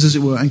nations, as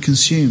it were, and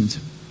consumed.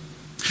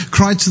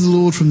 Cried to the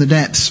Lord from the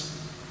depths,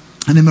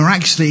 and then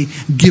miraculously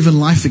given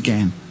life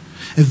again,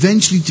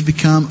 eventually to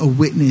become a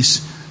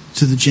witness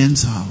to the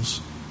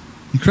Gentiles.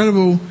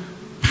 Incredible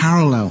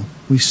parallel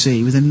we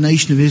see with the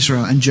nation of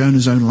Israel and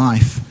Jonah's own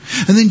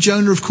life. And then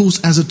Jonah, of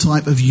course, as a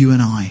type of you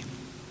and I.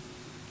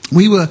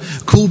 We were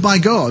called by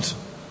God.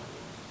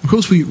 Of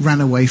course, we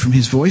ran away from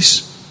his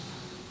voice.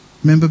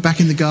 Remember back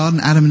in the garden,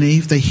 Adam and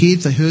Eve, they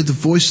heard the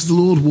voice of the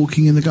Lord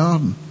walking in the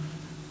garden.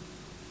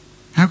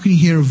 How can you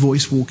hear a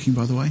voice walking,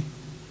 by the way?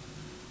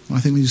 Well,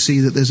 I think we see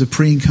that there's a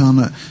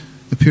pre-incarnate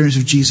appearance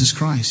of Jesus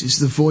Christ. It's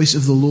the voice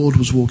of the Lord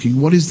was walking.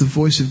 What is the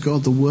voice of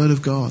God? The Word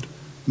of God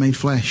made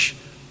flesh.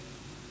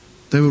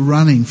 They were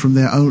running from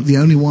the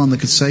only one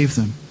that could save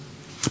them.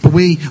 But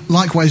we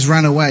likewise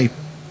ran away.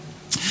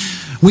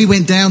 We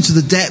went down to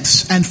the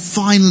depths, and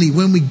finally,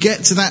 when we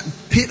get to that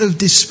pit of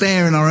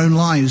despair in our own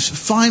lives,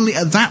 finally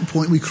at that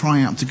point we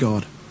cry out to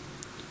God.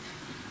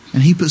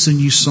 And he puts a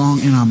new song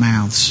in our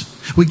mouths.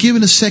 We're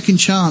given a second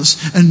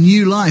chance, a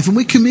new life, and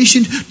we're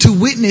commissioned to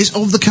witness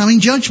of the coming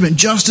judgment,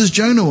 just as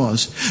Jonah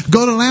was.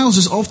 God allows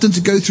us often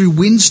to go through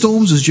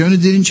windstorms, as Jonah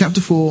did in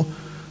chapter 4,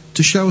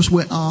 to show us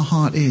where our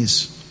heart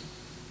is.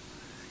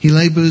 He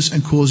labours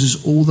and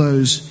causes all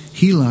those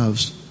he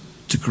loves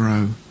to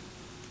grow,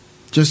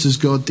 just as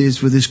God did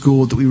with this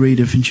gourd that we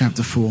read of in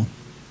chapter 4.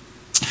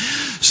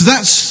 So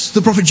that's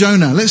the prophet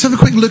Jonah. Let's have a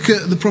quick look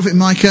at the prophet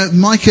Micah.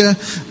 Micah,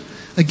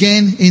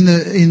 again, in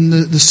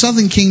the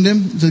southern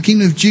kingdom, the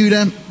kingdom of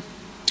Judah,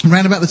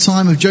 around about the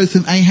time of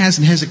Jotham, Ahaz,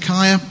 and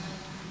Hezekiah.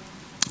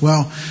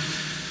 Well,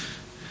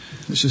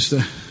 let's just,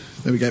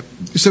 there we go.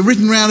 So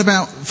written around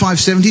about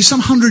 570,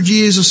 some 100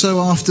 years or so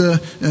after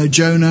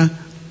Jonah.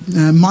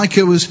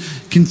 Micah was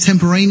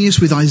contemporaneous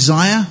with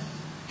Isaiah.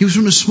 He was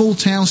from a small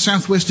town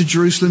southwest of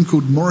Jerusalem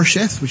called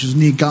Moresheth, which is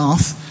near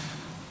Gath.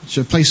 which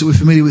is a place that we're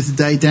familiar with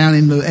today, down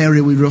in the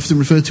area we often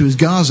refer to as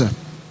Gaza.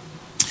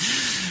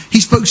 He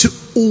spoke to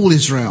all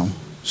Israel.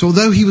 So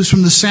although he was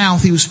from the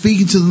south, he was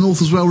speaking to the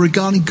north as well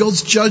regarding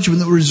God's judgment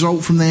that would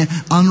result from their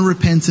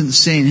unrepentant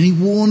sin. And he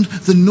warned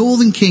the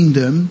northern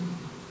kingdom,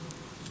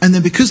 and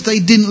then because they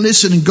didn't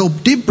listen and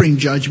God did bring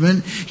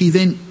judgment, he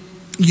then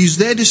used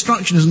their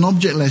destruction as an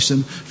object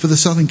lesson for the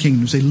southern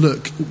kingdom. Say,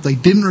 look, they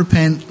didn't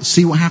repent,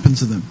 see what happened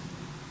to them.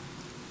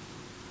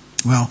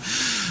 Well,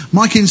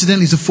 Micah,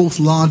 incidentally, is the fourth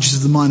largest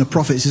of the minor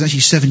prophets. There's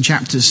actually 7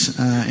 chapters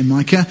in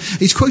Micah.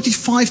 He's quoted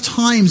 5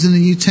 times in the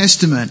New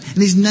Testament, and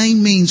his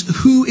name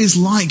means, who is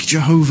like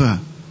Jehovah?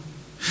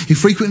 He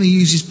frequently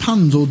uses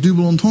puns or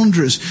double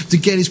entendres to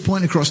get his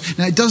point across.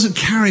 Now, it doesn't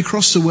carry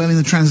across so well in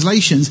the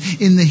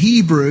translations. In the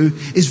Hebrew,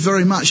 it's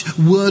very much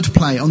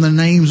wordplay on the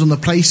names, on the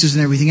places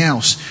and everything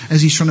else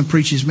as he's trying to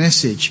preach his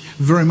message.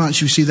 Very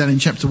much we see that in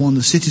chapter 1,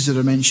 the cities that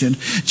are mentioned.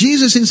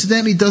 Jesus,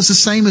 incidentally, does the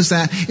same as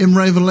that in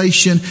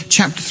Revelation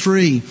chapter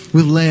 3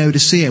 with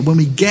Laodicea. When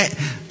we get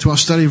to our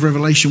study of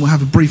Revelation, we'll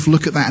have a brief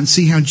look at that and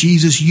see how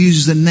Jesus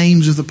uses the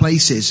names of the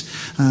places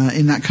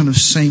in that kind of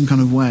same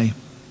kind of way.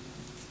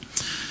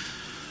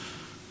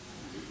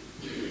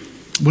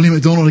 William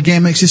MacDonald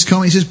again makes this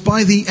comment. He says,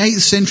 by the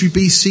 8th century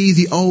BC,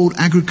 the old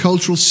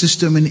agricultural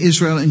system in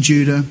Israel and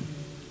Judah,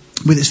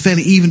 with its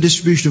fairly even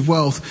distribution of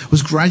wealth,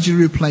 was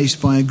gradually replaced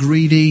by a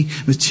greedy,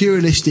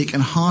 materialistic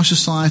and harsh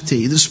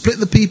society that split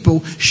the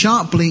people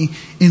sharply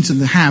into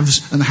the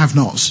haves and the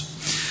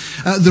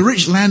have-nots. The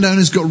rich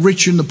landowners got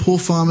richer and the poor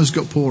farmers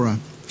got poorer.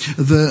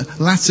 The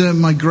latter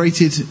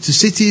migrated to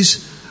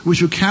cities which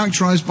were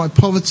characterized by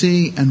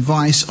poverty and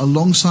vice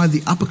alongside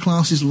the upper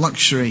class's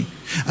luxury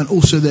and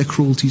also their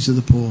cruelty to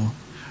the poor.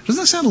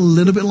 Doesn't that sound a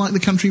little bit like the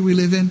country we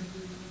live in?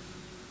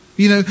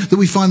 You know, that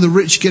we find the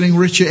rich getting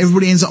richer,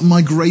 everybody ends up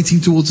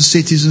migrating towards the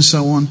cities and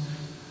so on.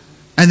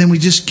 And then we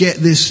just get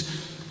this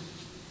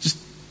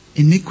just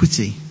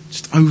iniquity,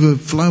 just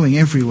overflowing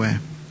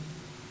everywhere.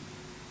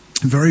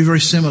 Very,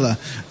 very similar.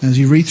 As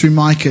you read through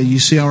Micah, you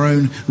see our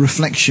own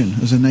reflection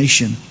as a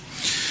nation.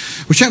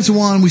 Well, chapter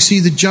 1, we see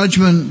the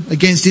judgment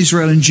against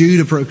Israel and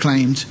Judah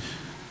proclaimed.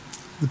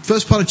 The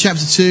first part of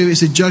chapter 2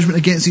 is the judgment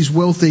against these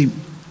wealthy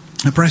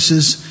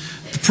oppressors.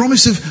 The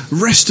promise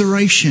of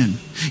restoration.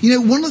 You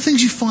know, one of the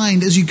things you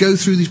find as you go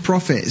through these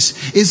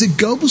prophets is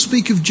that God will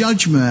speak of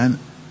judgment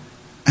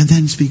and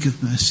then speak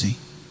of mercy.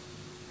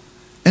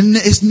 And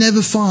it's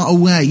never far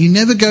away. You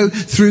never go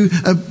through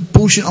a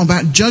portion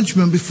about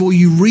judgment before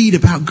you read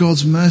about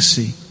God's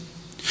mercy.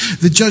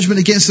 The judgment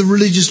against the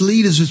religious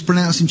leaders was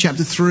pronounced in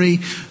chapter 3,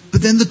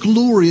 but then the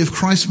glory of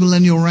Christ's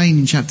millennial reign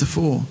in chapter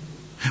 4.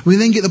 We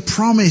then get the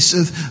promise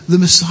of the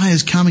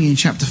Messiah's coming in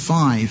chapter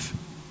 5.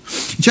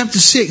 In chapter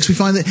 6, we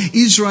find that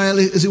Israel,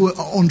 as it were,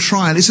 on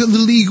trial. It's that the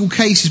legal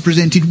case is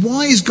presented.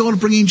 Why is God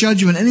bringing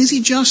judgment? And is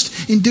he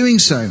just in doing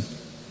so?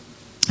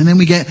 And then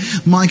we get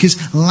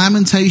Micah's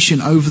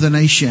lamentation over the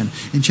nation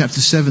in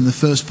chapter 7, the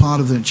first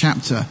part of the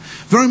chapter.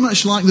 Very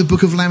much like the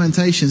book of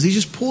Lamentations. He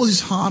just pours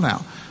his heart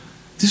out.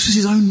 This was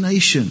his own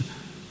nation.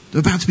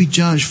 They're about to be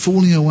judged,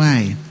 falling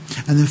away.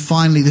 And then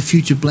finally, the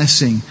future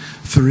blessing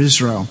for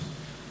Israel.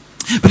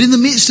 But in the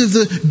midst of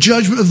the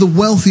judgment of the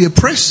wealthy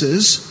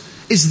oppressors,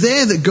 it's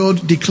there that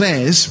God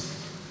declares,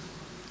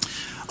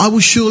 I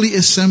will surely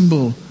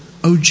assemble,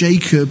 O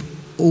Jacob,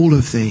 all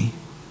of thee.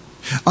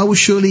 I will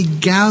surely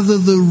gather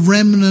the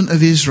remnant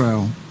of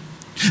Israel.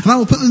 And I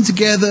will put them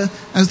together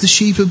as the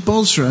sheep of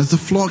Bozrah, as the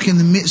flock in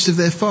the midst of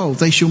their fold.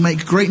 They shall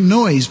make great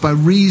noise by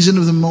reason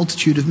of the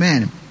multitude of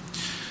men.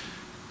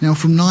 Now,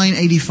 from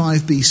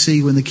 985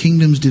 BC, when the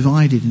kingdoms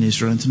divided in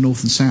Israel into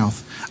north and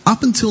south,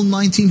 up until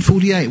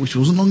 1948, which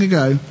wasn't long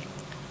ago,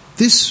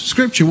 this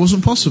scripture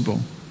wasn't possible.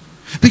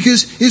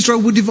 Because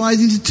Israel would divide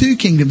into 2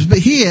 kingdoms. But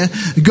here,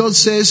 God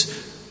says,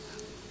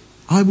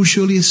 I will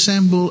surely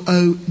assemble,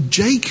 O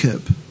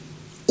Jacob,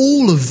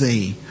 all of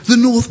thee, the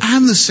north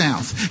and the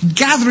south,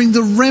 gathering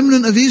the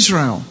remnant of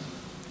Israel.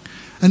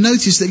 And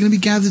notice they're going to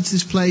be gathered to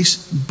this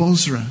place,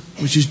 Bozrah,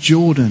 which is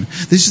Jordan.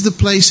 This is the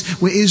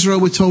place where Israel,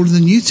 we're told in the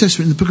New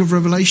Testament, in the book of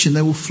Revelation,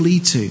 they will flee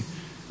to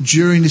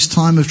during this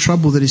time of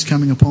trouble that is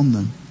coming upon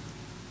them.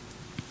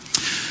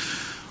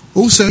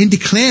 Also, in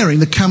declaring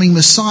the coming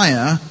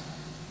Messiah,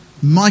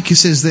 Micah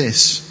says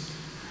this,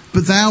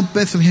 But thou,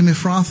 Bethlehem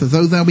Ephrathah,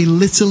 though thou be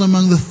little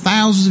among the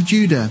thousands of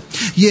Judah,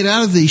 yet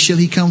out of thee shall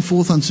he come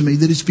forth unto me,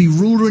 that is to be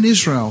ruler in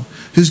Israel,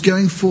 whose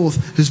going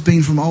forth has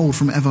been from old,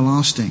 from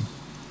everlasting.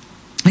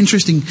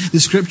 Interesting,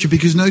 this scripture,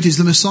 because notice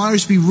the Messiah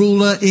is to be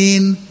ruler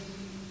in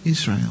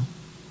Israel.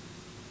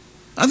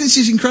 I think this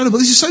is incredible.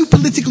 This is so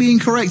politically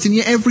incorrect, and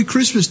yet every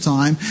Christmas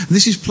time,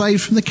 this is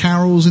played from the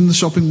carols in the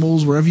shopping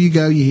malls, wherever you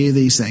go, you hear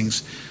these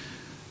things.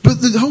 But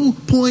the whole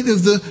point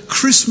of the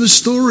Christmas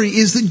story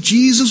is that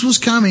Jesus was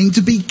coming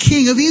to be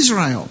king of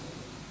Israel.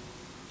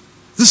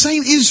 The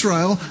same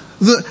Israel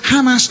that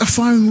Hamas are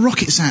firing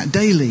rockets at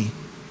daily.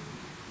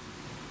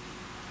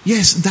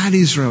 Yes, that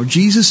Israel.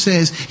 Jesus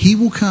says he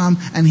will come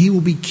and he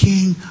will be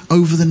king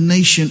over the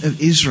nation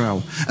of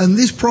Israel. And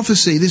this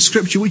prophecy, this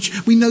scripture,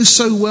 which we know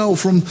so well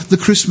from the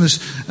Christmas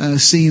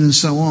scene and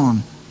so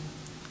on,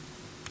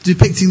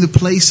 depicting the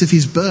place of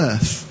his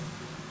birth,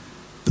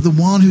 but the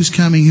one who's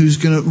coming, who's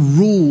going to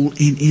rule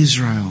in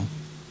Israel.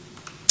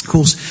 Of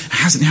course, it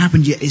hasn't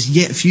happened yet, is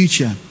yet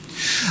future.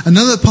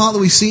 Another part that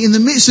we see, in the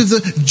midst of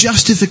the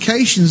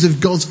justifications of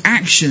God's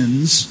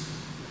actions,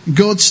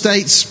 God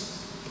states,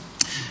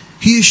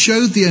 "He has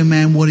showed thee, O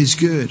man, what is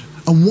good.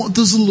 And what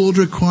does the Lord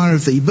require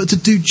of thee, but to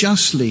do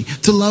justly,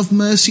 to love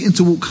mercy, and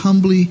to walk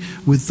humbly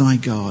with thy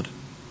God."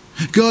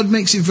 God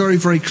makes it very,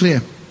 very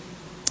clear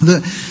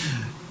that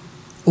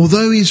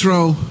although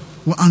Israel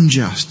were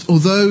unjust,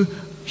 although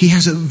he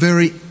has a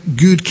very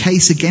good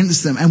case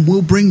against them and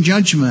will bring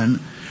judgment,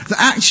 that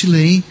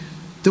actually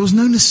there was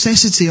no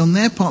necessity on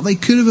their part. They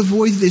could have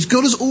avoided this.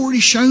 God has already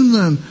shown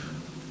them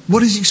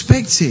what is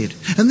expected.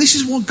 And this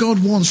is what God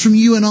wants from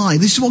you and I.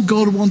 This is what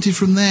God wanted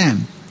from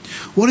them.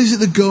 What is it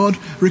that God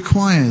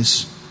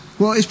requires?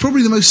 Well, it's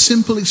probably the most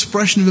simple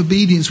expression of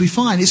obedience we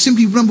find. It's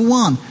simply, number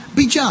one,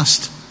 be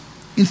just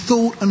in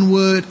thought and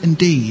word and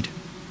deed.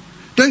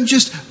 Don't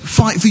just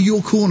fight for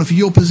your corner, for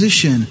your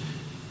position.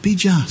 Be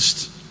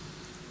just.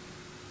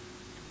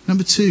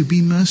 Number two,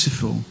 be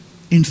merciful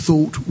in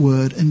thought,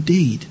 word and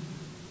deed.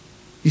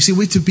 You see,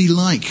 we're to be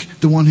like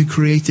the one who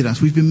created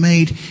us. We've been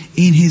made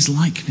in his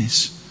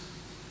likeness.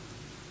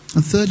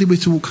 And thirdly, we're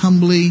to walk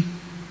humbly,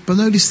 but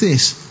notice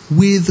this,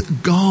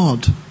 with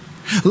God.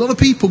 A lot of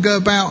people go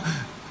about,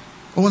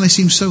 and they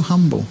seem so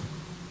humble.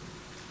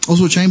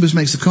 Oswald Chambers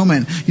makes the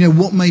comment,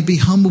 what may be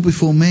humble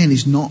before men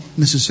is not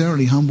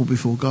necessarily humble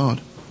before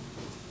God.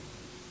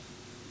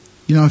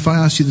 If I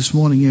asked you this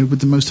morning, would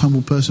the most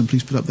humble person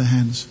please put up their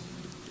hands?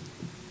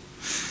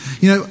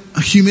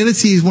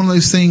 Humility is one of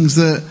those things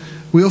that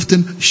we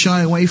often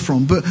shy away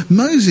from. But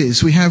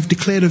Moses, we have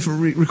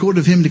recorded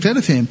of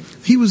him,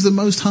 he was the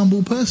most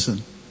humble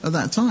person at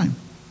that time.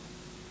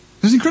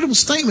 That's an incredible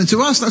statement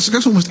to us.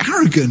 That's almost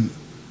arrogant.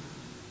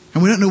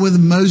 And we don't know whether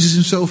Moses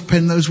himself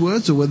penned those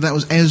words or whether that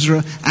was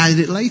Ezra added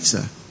it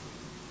later.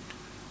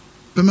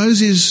 But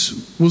Moses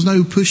was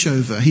no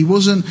pushover. He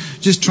wasn't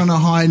just trying to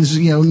hide and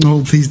say,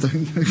 no, please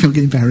don't, I'm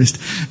getting embarrassed.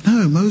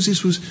 No,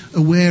 Moses was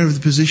aware of the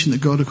position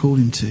that God had called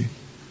him to.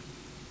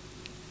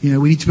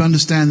 We need to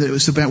understand that it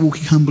was about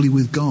walking humbly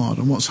with God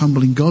and what's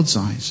humble in God's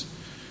eyes.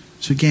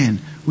 So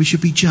again, we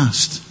should be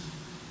just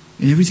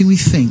in everything we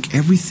think,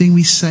 everything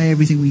we say,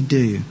 everything we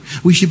do.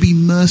 We should be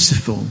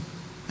merciful.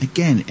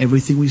 Again,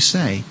 everything we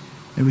say,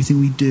 everything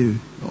we do,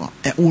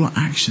 all our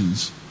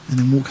actions, and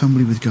then walk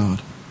humbly with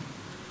God.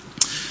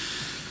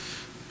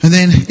 And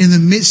then in the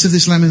midst of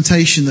this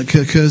lamentation that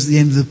occurs at the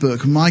end of the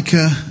book,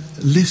 Micah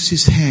lifts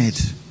his head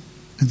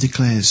and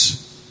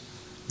declares,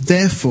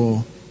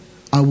 "Therefore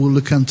I will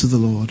look unto the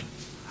Lord.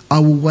 I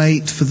will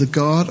wait for the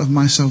God of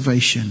my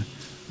salvation.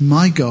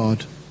 My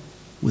God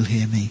will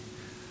hear me."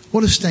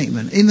 What a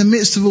statement. In the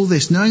midst of all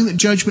this, knowing that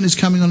judgment is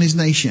coming on his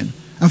nation.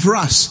 And for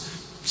us,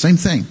 same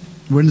thing.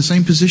 We're in the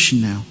same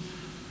position now.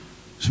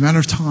 It's a matter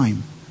of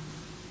time.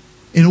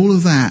 In all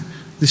of that,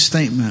 this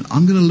statement,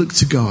 I'm going to look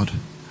to God.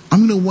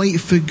 I'm going to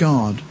wait for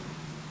God.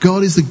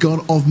 God is the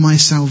God of my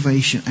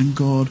salvation, and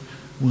God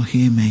will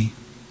hear me.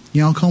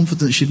 Our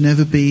confidence should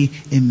never be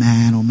in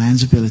man or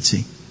man's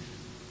ability.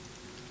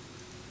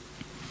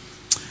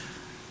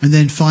 And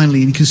then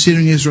finally, in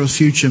considering Israel's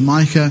future,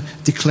 Micah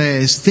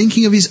declares,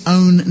 thinking of his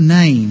own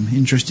name,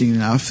 interestingly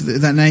enough,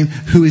 that name,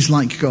 who is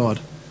like God.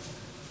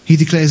 He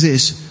declares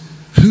this,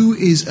 "Who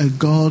is a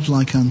God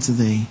like unto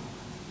thee?"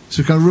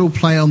 So kind of real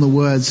play on the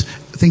words,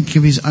 thinking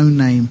of his own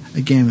name,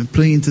 again,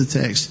 playing into the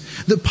text,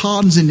 that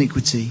pardons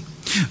iniquity,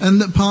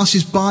 and that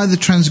passes by the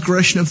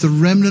transgression of the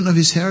remnant of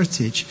his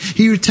heritage.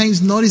 He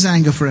retains not his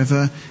anger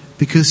forever,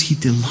 because he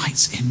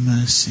delights in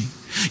mercy.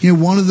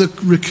 One of the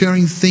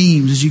recurring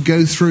themes as you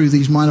go through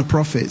these minor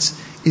prophets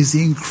is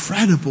the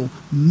incredible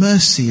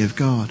mercy of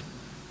God.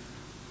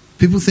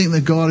 People think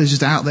that God is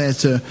just out there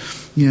to,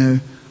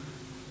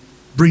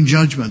 bring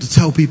judgment, to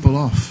tell people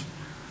off.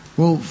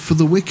 Well, for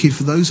the wicked,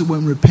 for those that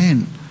won't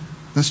repent,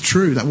 that's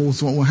true, that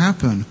was what will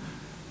happen.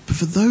 But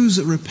for those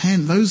that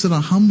repent, those that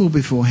are humble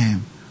before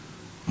him,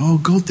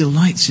 God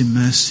delights in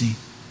mercy.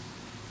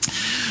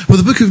 Well,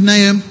 the book of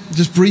Nahum,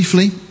 just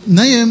briefly,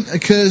 Nahum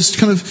occurs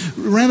kind of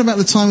around about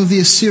the time of the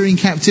Assyrian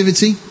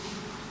captivity.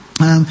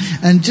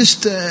 And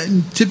just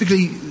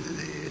typically,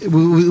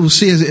 we'll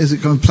see as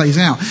it kind of plays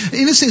out.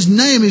 In a sense,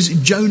 Nahum is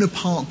Jonah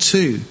part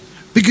 2.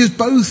 Because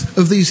both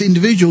of these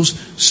individuals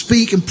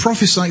speak and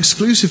prophesy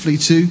exclusively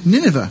to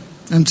Nineveh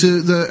and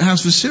to the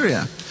house of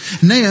Assyria.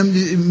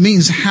 Nahum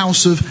means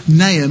house of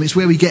Nahum. It's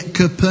where we get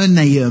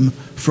Capernaum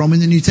from in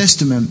the New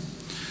Testament.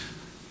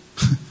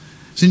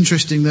 It's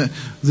interesting that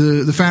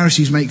the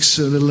Pharisees makes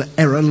a little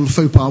error, a little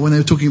faux pas when they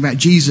were talking about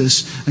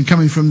Jesus and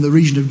coming from the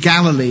region of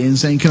Galilee and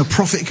saying, can a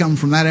prophet come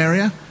from that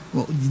area?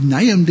 Well,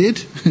 Nahum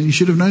did. You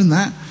should have known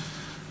that.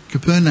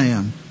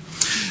 Capernaum.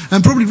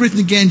 And probably written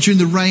again during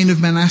the reign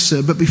of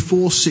Manasseh, but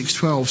before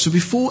 612. So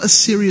before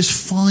Assyria's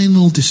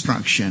final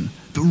destruction,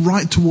 but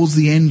right towards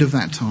the end of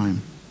that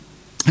time.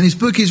 And his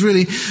book is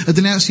really a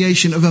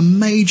denunciation of a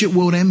major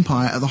world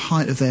empire at the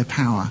height of their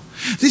power.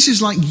 This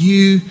is like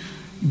you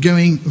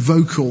going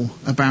vocal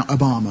about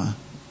Obama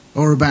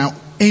or about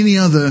any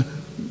other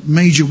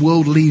major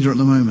world leader at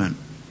the moment.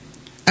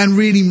 And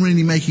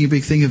really making a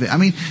big thing of it. I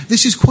mean,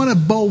 this is quite a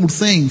bold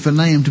thing for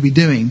Nahum to be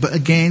doing, but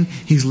again,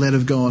 he's led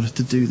of God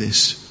to do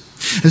this.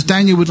 As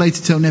Daniel would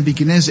later tell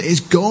Nebuchadnezzar, it's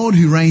God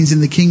who reigns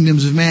in the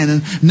kingdoms of men.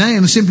 And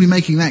Nahum is simply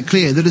making that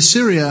clear, that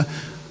Assyria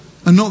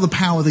are not the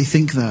power they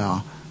think they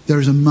are. There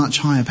is a much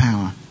higher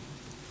power.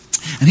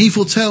 And he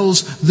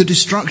foretells the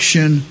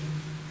destruction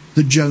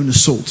that Jonah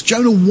sought.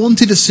 Jonah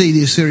wanted to see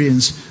the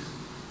Assyrians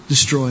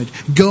destroyed.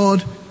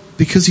 God,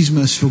 because he's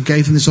merciful,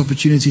 gave them this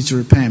opportunity to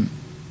repent.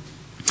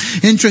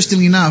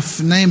 Interestingly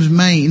enough, Nahum's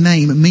main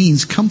name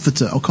means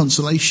comforter or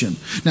consolation.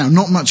 Now,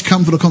 not much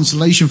comfort or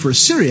consolation for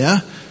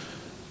Assyria,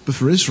 but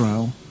for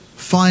Israel.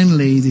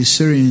 Finally, the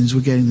Assyrians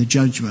were getting the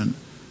judgment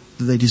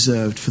that they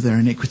deserved for their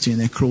iniquity and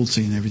their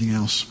cruelty and everything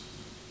else.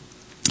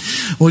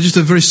 Well, just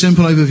a very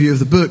simple overview of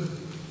the book.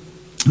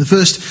 The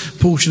first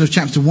portion of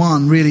chapter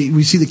 1, really,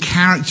 we see the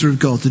character of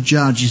God, the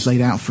judge, is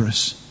laid out for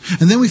us.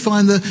 And then we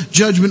find the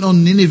judgment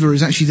on Nineveh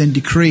is actually then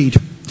decreed.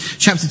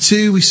 Chapter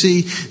 2, we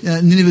see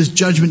Nineveh's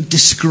judgment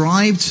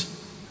described.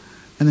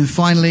 And then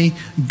finally,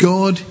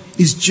 God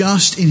is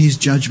just in his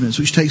judgments,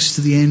 which takes us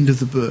to the end of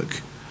the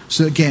book.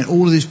 So again,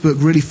 all of this book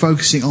really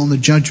focusing on the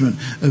judgment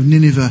of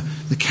Nineveh,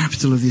 the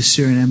capital of the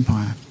Assyrian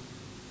Empire.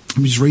 Let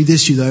me just read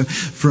this to you though,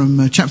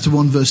 from chapter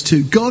 1 verse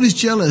 2. God is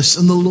jealous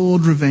and the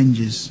Lord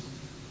revenges.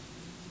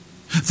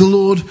 The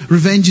Lord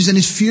revenges and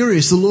is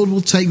furious. The Lord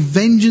will take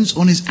vengeance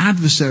on his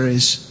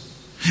adversaries.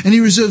 And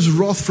he reserves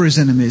wrath for his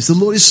enemies. The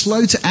Lord is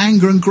slow to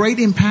anger and great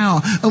in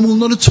power and will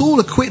not at all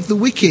acquit the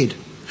wicked.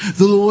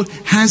 The Lord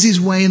has his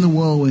way in the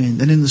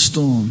whirlwind and in the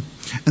storm,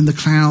 and the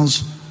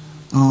clouds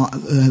are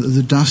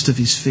the dust of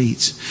his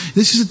feet.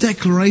 This is a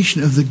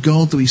declaration of the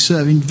God that we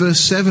serve. In verse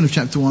 7 of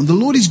chapter 1, the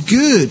Lord is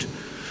good,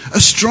 a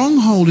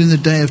stronghold in the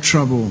day of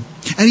trouble,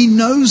 and he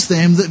knows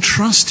them that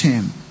trust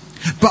him.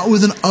 But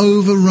with an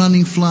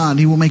overrunning flood,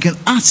 he will make an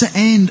utter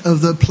end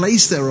of the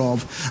place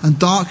thereof, and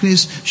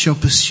darkness shall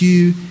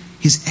pursue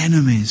his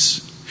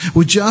enemies.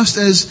 Well, just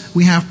as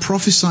we have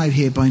prophesied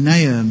here by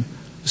Nahum,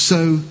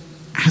 so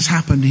has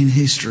happened in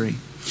history.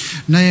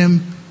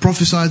 Nahum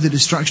prophesied the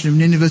destruction of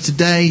Nineveh.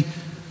 Today,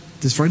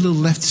 there's very little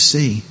left to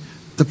see.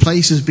 The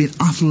place has been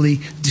utterly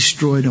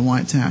destroyed and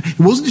wiped out. It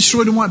wasn't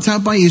destroyed and wiped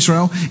out by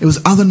Israel. It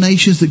was other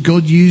nations that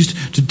God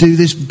used to do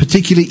this,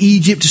 particularly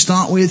Egypt to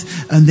start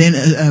with, and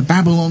then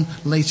Babylon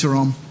later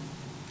on.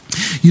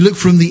 You look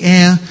from the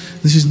air.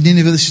 This is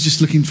Nineveh. This is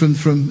just looking from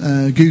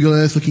Google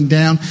Earth, looking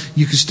down.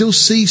 You can still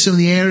see some of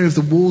the area of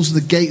the walls of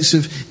the gates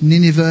of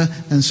Nineveh,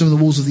 and some of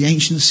the walls of the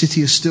ancient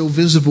city are still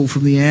visible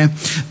from the air.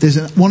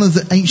 There's one of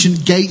the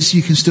ancient gates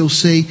you can still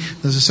see.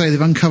 As I say,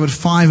 they've uncovered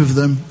 5 of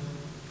them.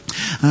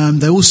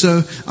 They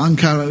also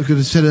uncovered, as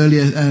I said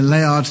earlier,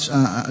 Layard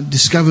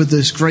discovered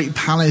this great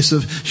palace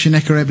of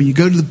Sennacherib. And you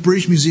go to the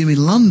British Museum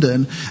in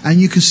London and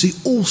you can see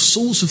all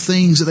sorts of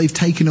things that they've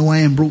taken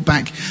away and brought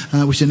back,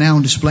 which are now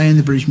on display in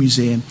the British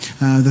Museum.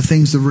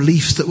 The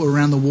reliefs that were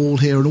around the wall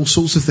here and all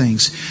sorts of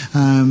things.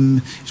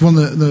 It's one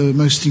of the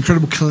most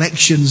incredible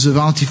collections of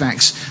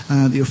artifacts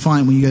that you'll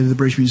find when you go to the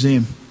British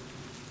Museum.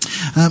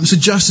 So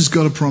just as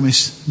God had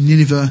promised,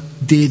 Nineveh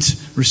did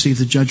receive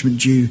the judgment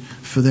due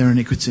for their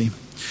iniquity.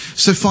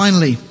 So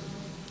finally,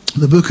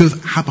 the book of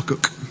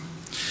Habakkuk.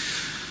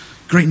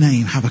 Great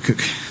name,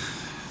 Habakkuk.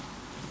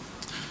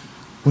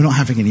 We're not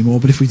having any more,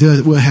 but if we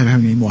were having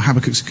any more,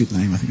 Habakkuk's a good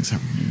name. I think it's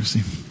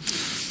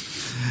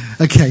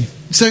Habakkuk. Okay,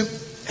 so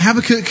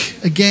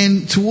Habakkuk,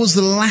 again, towards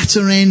the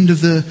latter end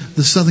of the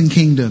southern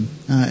kingdom,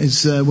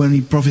 is when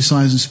he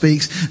prophesies and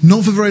speaks.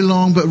 Not for very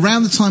long, but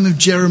around the time of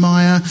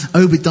Jeremiah.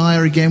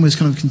 Obadiah, again, was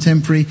kind of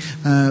contemporary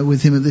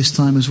with him at this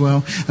time as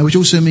well. Which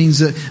also means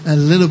that a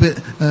little bit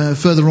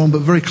further on,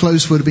 but very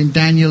close, would have been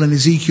Daniel and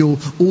Ezekiel,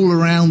 all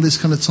around this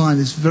kind of time,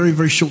 this very,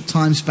 very short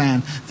time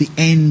span, the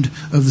end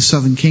of the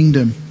southern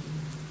kingdom.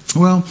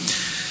 Well,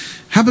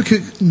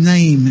 Habakkuk's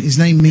his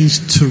name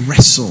means to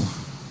wrestle.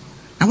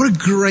 And what a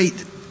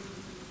great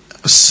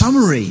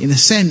summary, in a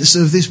sense,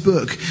 of this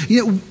book.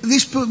 You know,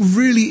 this book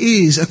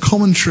really is a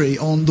commentary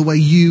on the way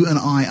you and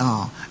I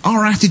are.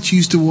 Our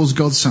attitudes towards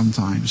God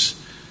sometimes.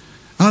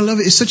 And I love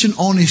it. It's such an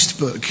honest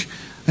book.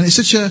 And it's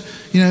such a,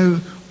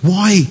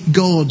 why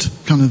God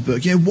kind of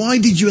book. Why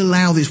did you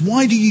allow this?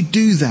 Why do you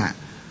do that?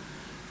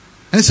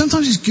 And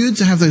sometimes it's good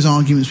to have those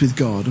arguments with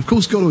God. Of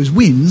course, God always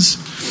wins.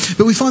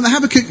 But we find that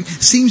Habakkuk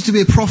seems to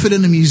be a prophet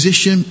and a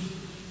musician.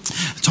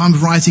 Time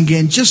of writing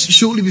again, just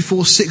shortly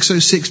before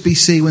 606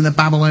 BC, when the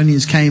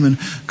Babylonians came and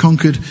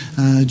conquered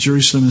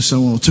Jerusalem and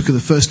so on, or took the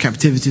first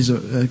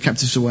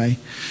captives away.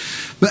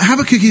 But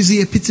Habakkuk is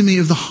the epitome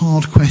of the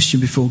hard question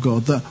before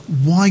God, that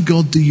why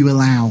God do you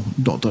allow ...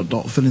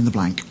 fill in the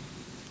blank.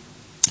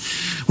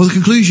 Well, the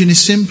conclusion is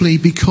simply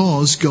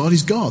because God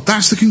is God.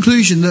 That's the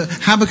conclusion that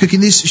Habakkuk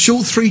in this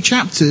short 3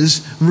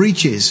 chapters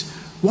reaches.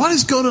 Why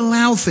does God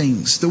allow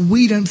things that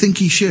we don't think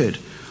he should?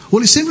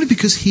 Well, it's simply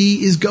because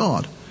he is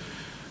God.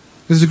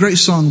 There's a great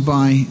song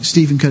by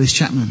Stephen Curtis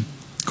Chapman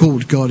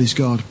called God is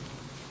God.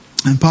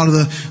 And part of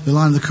the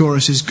line of the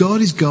chorus is,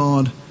 God is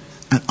God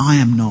and I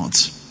am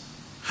not.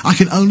 I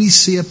can only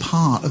see a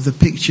part of the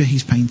picture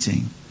he's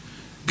painting.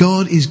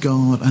 God is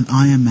God and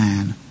I am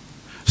man.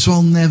 So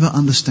I'll never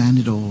understand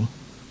it all.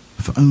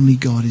 For only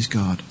God is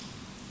God.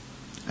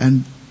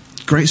 And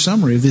great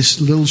summary of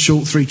this little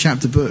short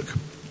 3-chapter book.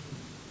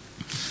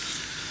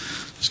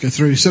 Let's go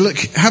through. So look,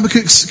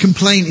 Habakkuk's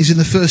complaint is in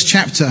the first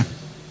chapter.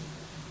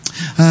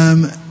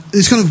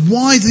 It's kind of,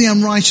 why do the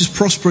unrighteous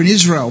prosper in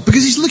Israel?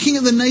 Because he's looking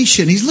at the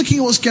nation. He's looking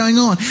at what's going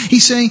on.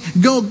 He's saying,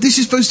 God, this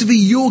is supposed to be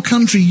your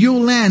country, your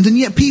land, and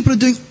yet people are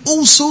doing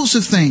all sorts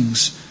of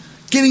things.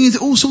 Getting into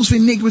all sorts of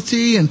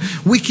iniquity and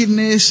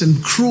wickedness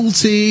and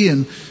cruelty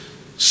and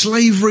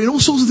slavery and all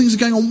sorts of things are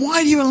going on.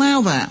 Why do you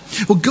allow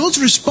that? Well, God's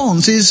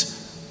response is,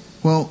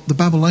 well, the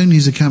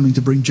Babylonians are coming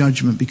to bring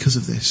judgment because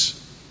of this.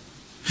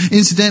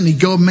 Incidentally,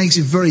 God makes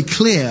it very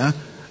clear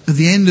at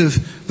the end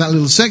of that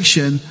little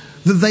section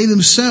that they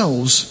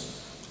themselves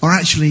are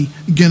actually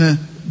going to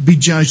be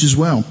judged as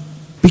well.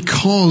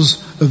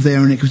 Because of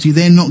their iniquity,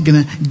 they're not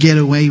going to get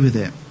away with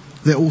it.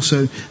 They're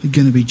also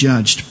going to be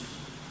judged.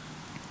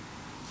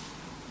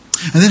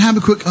 And then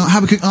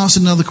Habakkuk asks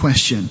another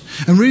question.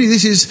 And really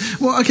this is,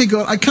 well, okay,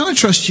 God, I kind of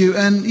trust you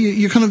and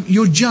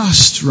you're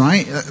just,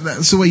 right?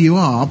 That's the way you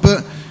are.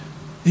 But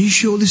are you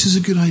sure this is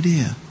a good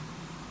idea?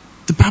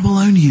 The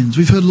Babylonians.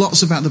 We've heard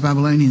lots about the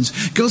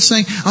Babylonians. God's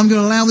saying, I'm going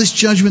to allow this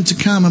judgment to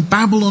come and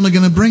Babylon are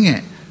going to bring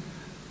it.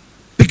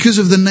 Because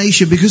of the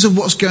nation, because of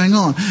what's going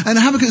on. And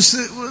Habakkuk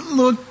said,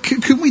 Lord,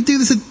 couldn't we do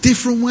this a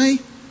different way?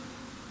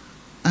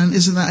 And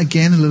isn't that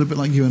again a little bit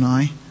like you and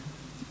I?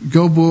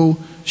 God will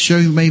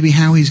show maybe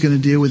how he's going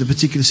to deal with a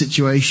particular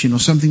situation or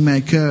something may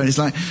occur. And it's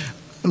like,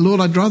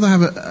 Lord, I'd rather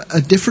have a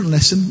different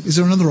lesson. Is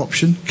there another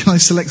option? Can I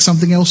select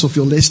something else off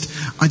your list?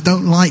 I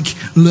don't like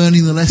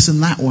learning the lesson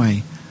that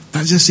way.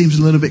 That just seems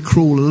a little bit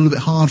cruel, a little bit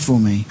hard for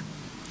me.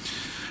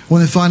 Well,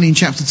 then finally in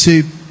chapter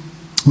 2,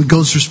 when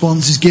God's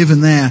response is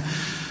given there.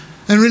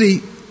 And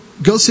really,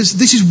 God says,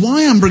 this is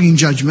why I'm bringing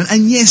judgment.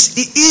 And yes,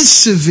 it is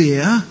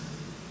severe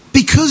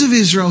because of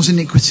Israel's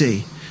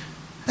iniquity.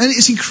 And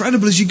it's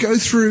incredible as you go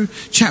through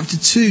chapter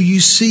 2, you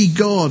see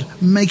God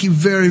make it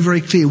very,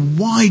 very clear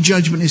why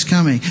judgment is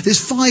coming.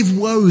 There's 5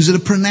 woes that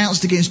are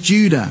pronounced against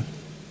Judah.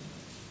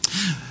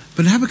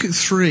 But in Habakkuk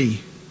 3,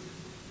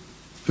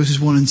 verses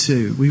 1 and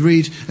 2, we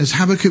read as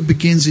Habakkuk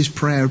begins his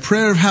prayer, a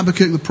prayer of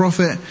Habakkuk the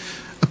prophet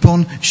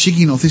upon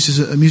Shigionoth. This is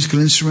a musical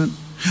instrument.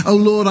 O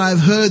Lord, I have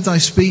heard thy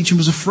speech and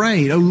was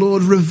afraid. O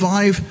Lord,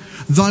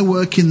 revive thy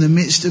work in the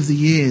midst of the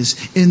years.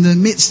 In the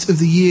midst of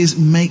the years,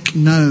 make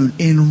known.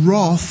 In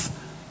wrath,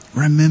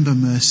 remember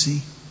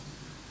mercy.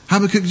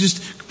 Habakkuk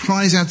just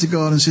cries out to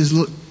God and says,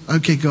 look,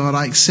 okay, God,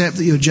 I accept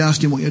that you're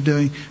just in what you're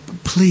doing,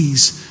 but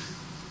please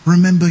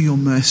remember your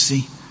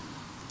mercy.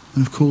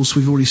 And of course,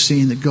 we've already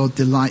seen that God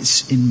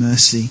delights in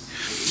mercy.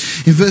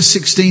 In verse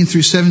 16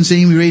 through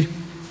 17, we read,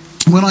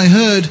 when I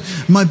heard,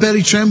 my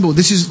belly trembled.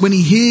 This is when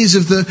he hears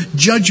of the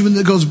judgment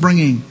that God's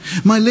bringing.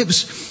 My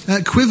lips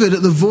quivered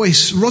at the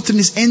voice.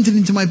 Rottenness entered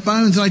into my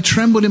bones, and I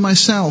trembled in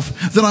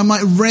myself, that I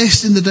might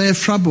rest in the day of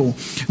trouble.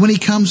 When he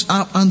comes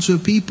up unto a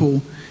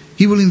people,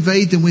 he will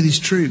invade them with his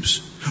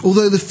troops.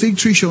 Although the fig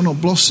tree shall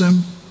not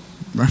blossom,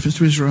 reference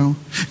to Israel,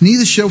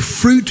 neither shall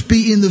fruit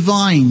be in the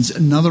vines,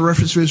 another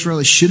reference to Israel.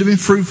 They should have been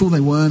fruitful,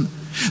 they weren't.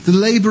 The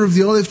labor of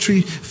the olive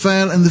tree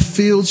fail, and the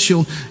fields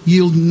shall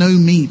yield no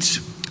meat.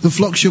 The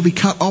flock shall be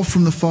cut off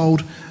from the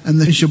fold, and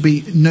there shall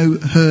be no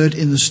herd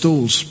in the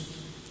stalls.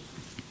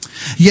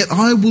 Yet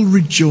I will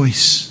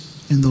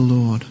rejoice in the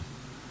Lord.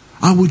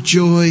 I will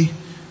joy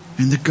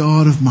in the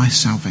God of my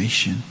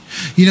salvation.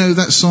 You know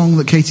that song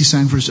that Katie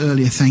sang for us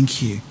earlier,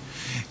 Thank You.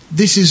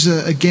 This is,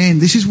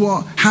 this is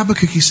what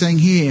Habakkuk is saying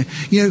here.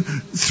 You know,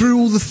 through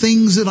all the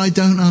things that I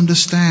don't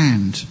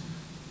understand,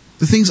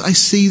 the things I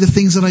see, the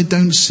things that I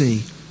don't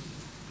see,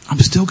 I'm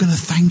still going to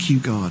thank you,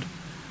 God.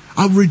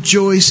 I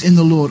rejoice in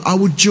the Lord. I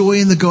will joy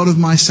in the God of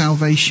my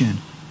salvation.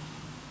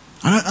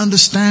 I don't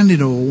understand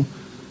it all,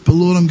 but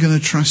Lord, I'm going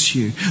to trust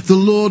you. The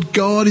Lord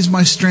God is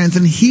my strength,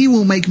 and he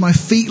will make my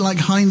feet like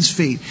hinds'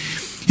 feet.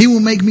 He will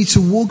make me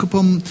to walk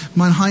upon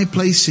mine high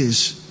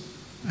places.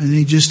 And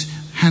he just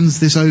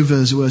hands this over,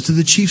 as it were, to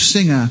the chief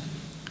singer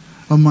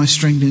of my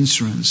stringed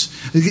instruments.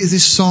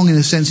 This song, in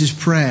a sense, is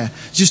prayer,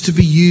 just to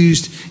be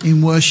used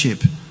in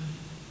worship.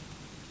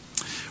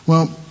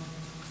 Well,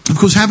 of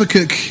course,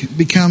 Habakkuk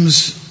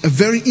becomes a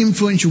very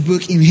influential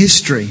book in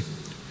history,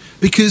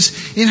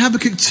 because in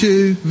Habakkuk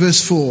 2,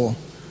 verse 4,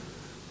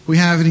 we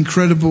have an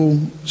incredible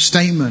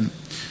statement.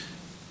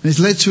 And it's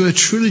led to a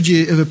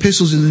trilogy of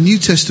epistles in the New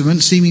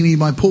Testament, seemingly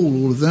by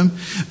Paul, all of them.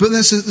 But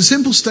the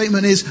simple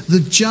statement is, the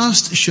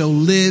just shall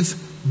live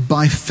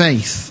by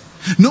faith.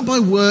 Not by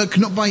work,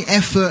 not by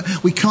effort.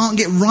 We can't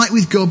get right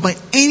with God by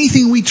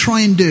anything we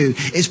try and do.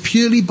 It's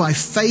purely by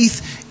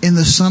faith in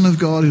the Son of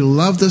God who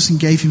loved us and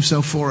gave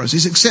himself for us.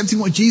 It's accepting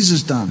what Jesus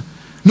has done.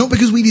 Not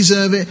because we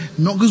deserve it,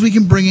 not because we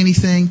can bring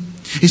anything.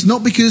 It's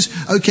not because,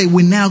 okay,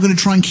 we're now going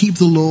to try and keep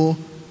the law.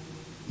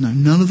 No,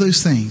 none of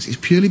those things. It's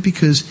purely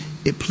because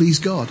it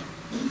pleased God.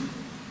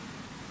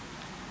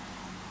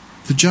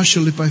 The just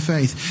shall live by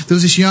faith. There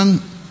was this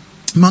young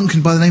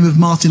monk by the name of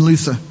Martin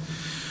Luther.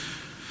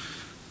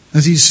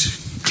 as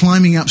he's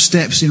climbing up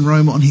steps in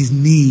Rome on his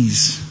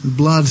knees, the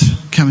blood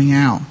coming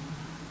out.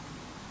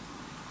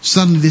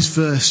 Suddenly this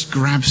verse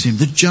grabs him.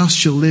 The just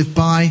shall live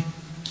by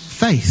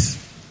faith,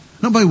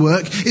 not by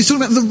work. It's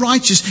talking about the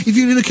righteous. If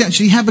you look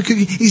actually,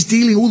 Habakkuk is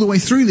dealing all the way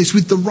through this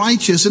with the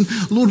righteous. And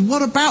Lord,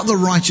 what about the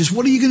righteous?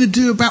 What are you going to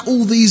do about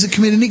all these that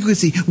commit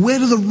iniquity? Where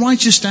do the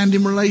righteous stand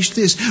in relation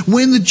to this?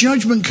 When the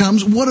judgment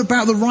comes, what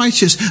about the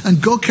righteous?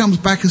 And God comes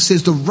back and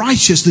says, the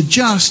righteous, the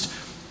just,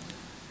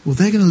 well,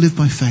 they're going to live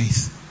by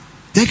faith.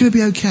 They're going to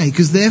be okay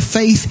because their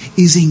faith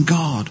is in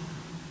God.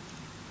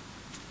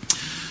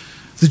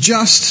 The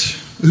just,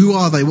 who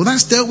are they? Well,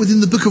 that's dealt with in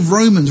the book of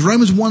Romans.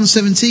 Romans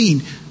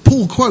 1:17.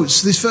 Paul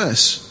quotes this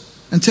verse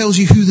and tells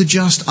you who the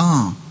just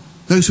are.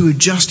 Those who are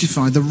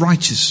justified, the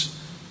righteous.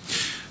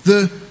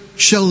 The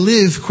shall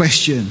live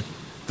question,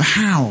 the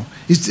how,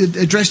 is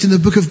addressed in the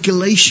book of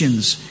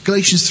Galatians.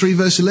 Galatians 3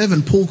 verse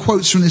 11. Paul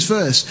quotes from this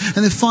verse.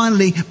 And then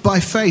finally, by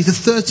faith, the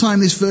third time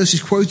this verse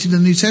is quoted in the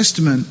New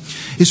Testament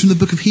is from the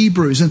book of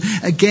Hebrews. And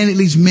again, it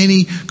leads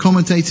many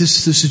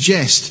commentators to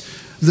suggest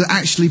that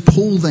actually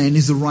Paul then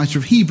is the writer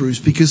of Hebrews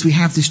because we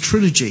have this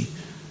trilogy.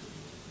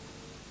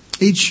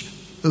 Each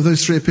of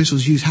those three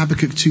epistles use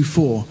Habakkuk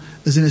 2:4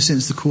 as in a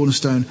sense the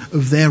cornerstone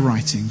of their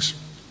writings.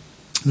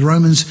 The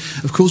Romans,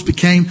 of course,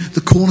 became the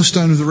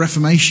cornerstone of the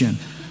Reformation,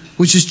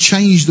 which has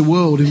changed the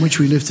world in which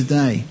we live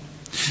today.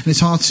 And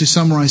it's hard to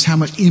summarize how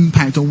much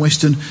impact on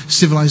Western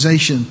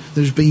civilization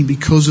there has been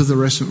because of the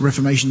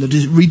Reformation,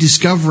 the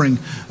rediscovering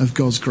of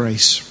God's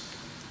grace.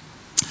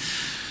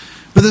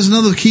 But there's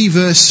another key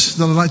verse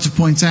that I'd like to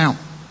point out.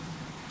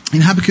 In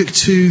Habakkuk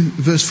 2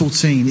 verse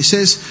 14, it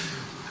says,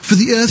 "For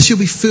the earth shall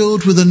be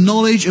filled with the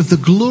knowledge of the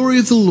glory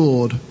of the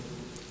Lord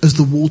as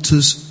the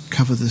waters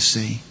cover the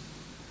sea."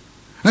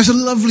 That's a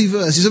lovely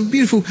verse. It's a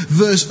beautiful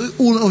verse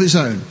all of its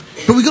own.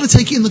 But we've got to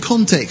take it in the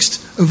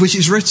context of which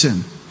it's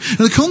written. And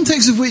the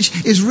context of which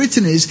it's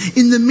written is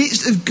in the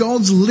midst of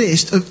God's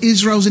list of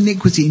Israel's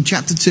iniquity in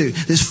chapter 2.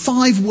 There's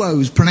 5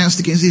 woes pronounced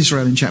against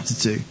Israel in chapter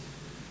 2.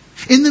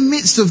 In the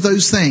midst of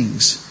those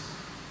things,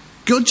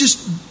 God just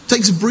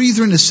takes a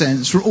breather in a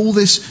sense from all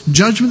this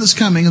judgment that's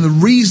coming and the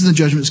reason the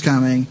judgment's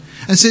coming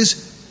and says,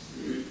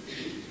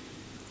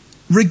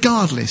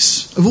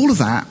 regardless of all of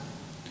that,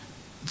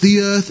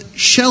 the earth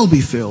shall be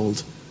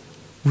filled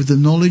with the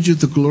knowledge of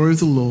the glory of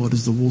the Lord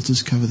as the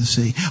waters cover the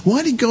sea.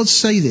 Why did God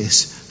say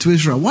this to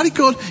Israel? Why did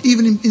God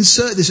even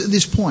insert this at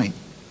this point?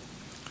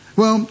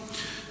 Well,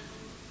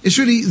 it's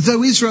really,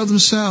 though Israel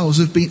themselves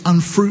have been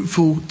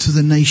unfruitful to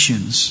the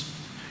nations.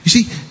 You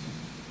see,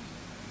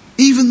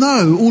 even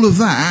though all of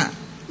that,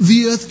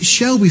 the earth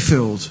shall be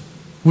filled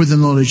with the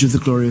knowledge of the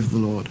glory of the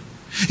Lord.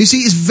 You see,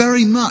 it's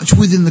very much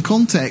within the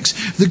context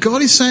that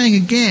God is saying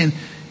again,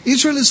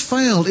 Israel has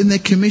failed in their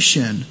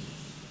commission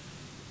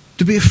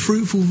to be a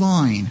fruitful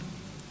vine,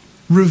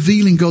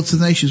 revealing God to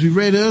the nations. We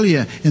read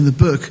earlier in the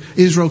book,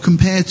 Israel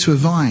compared to a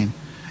vine.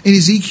 In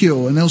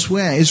Ezekiel and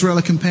elsewhere, Israel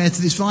are compared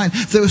to this vine.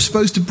 They were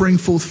supposed to bring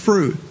forth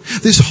fruit.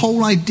 This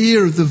whole idea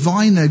of the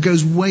vine though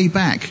goes way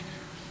back.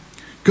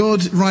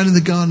 God, right in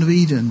the Garden of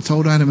Eden,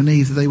 told Adam and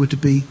Eve that they were to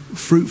be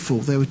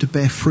fruitful. They were to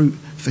bear fruit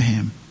for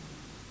him.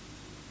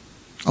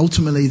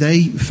 Ultimately,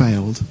 they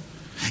failed.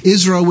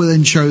 Israel were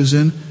then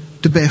chosen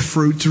to bear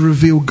fruit, to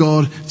reveal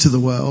God to the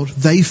world.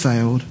 They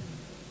failed.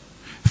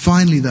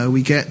 Finally, though,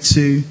 we get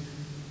to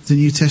the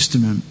New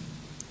Testament.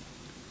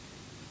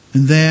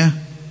 And there,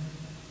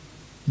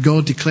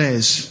 God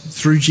declares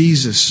through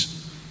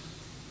Jesus,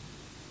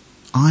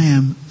 I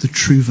am the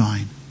true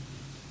vine.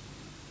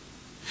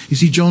 You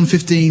see, John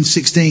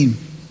 15:16,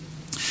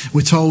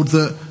 we're told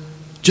that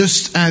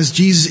just as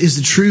Jesus is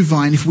the true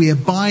vine, if we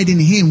abide in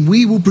him,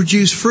 we will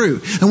produce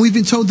fruit. And we've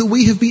been told that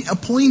we have been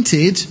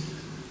appointed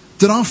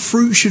that our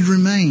fruit should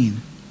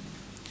remain.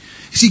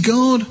 You see,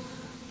 God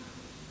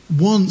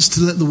wants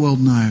to let the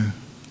world know,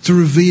 to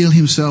reveal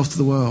himself to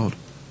the world.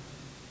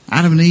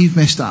 Adam and Eve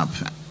messed up.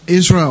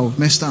 Israel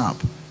messed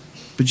up.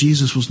 But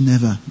Jesus was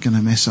never going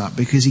to mess up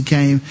because he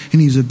came and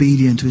he was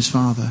obedient to his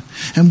Father.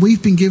 And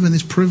we've been given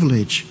this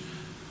privilege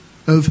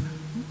of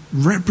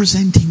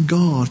representing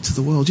God to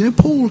the world. You know,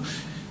 Paul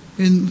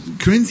in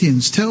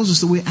Corinthians tells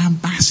us that we're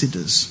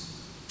ambassadors.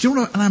 Do you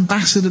know what an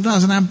ambassador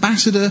does? An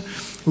ambassador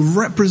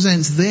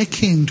represents their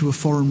king to a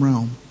foreign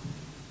realm.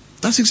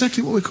 That's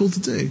exactly what we're called to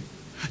do.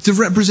 To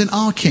represent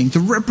our king, to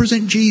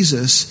represent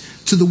Jesus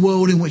to the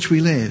world in which we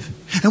live.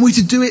 And we're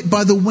to do it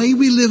by the way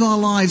we live our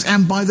lives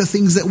and by the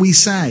things that we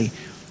say.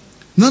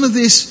 None of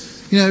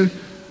this,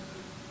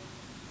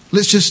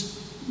 let's just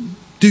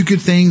do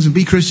good things and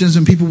be Christians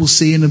and people will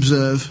see and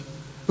observe.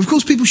 Of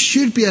course, people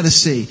should be able to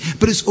see,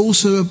 but it's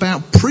also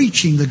about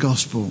preaching the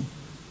gospel.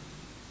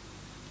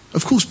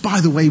 Of course,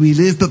 by the way we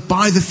live, but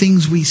by the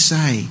things we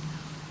say.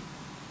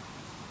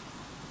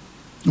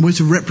 And we're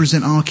to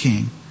represent our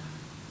King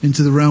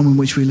into the realm in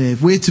which we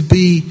live. We're to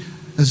be,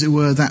 as it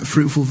were, that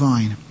fruitful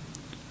vine.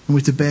 And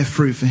we're to bear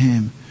fruit for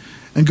him.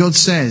 And God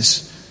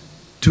says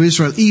to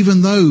Israel,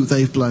 even though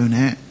they've blown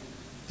it,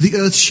 the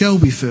earth shall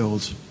be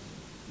filled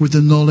with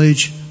the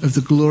knowledge of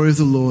the glory of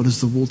the Lord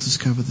as the waters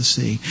cover the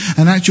sea.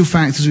 And in actual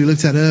fact, as we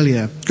looked at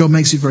earlier, God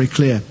makes it very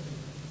clear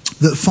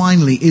that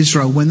finally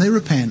Israel, when they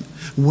repent,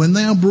 when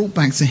they are brought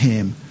back to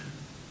him,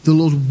 the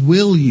Lord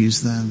will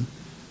use them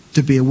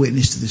to be a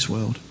witness to this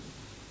world.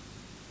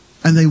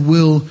 And they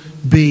will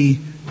be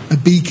a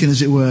beacon,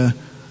 as it were,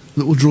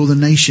 that will draw the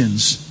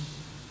nations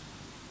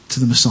to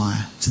the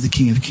Messiah, to the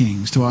King of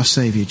Kings, to our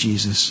Saviour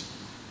Jesus.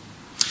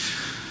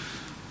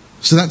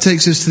 So that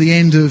takes us to the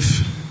end of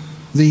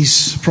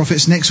these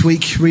prophets. Next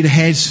week, read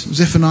ahead,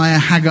 Zephaniah,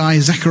 Haggai,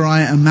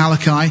 Zechariah and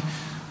Malachi.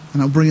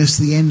 And that'll bring us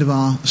to the end of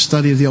our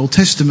study of the Old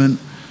Testament.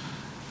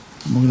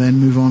 And we'll then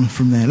move on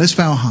from there. Let's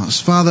bow our hearts.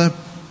 Father,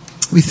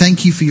 we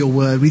thank you for your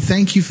word. We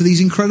thank you for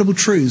these incredible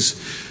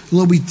truths.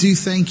 Lord, we do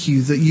thank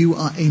you that you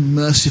are a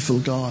merciful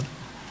God.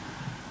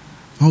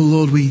 Oh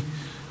Lord, we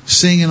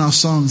sing in our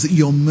songs that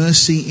your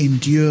mercy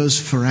endures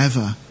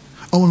forever.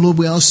 Oh and Lord,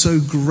 we are so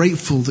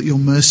grateful that your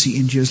mercy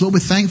endures. Lord, we're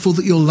thankful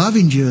that your love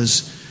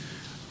endures.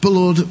 But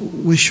Lord,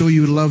 we're sure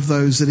you would love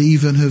those that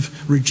even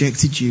have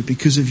rejected you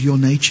because of your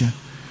nature.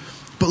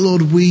 But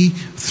Lord, we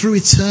through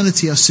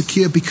eternity are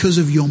secure because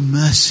of your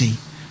mercy.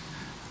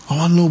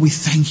 Oh and Lord, we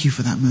thank you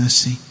for that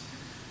mercy.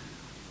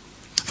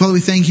 Father, we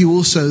thank you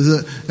also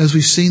that, as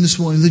we've seen this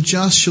morning, the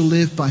just shall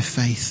live by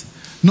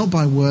faith, not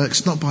by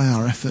works, not by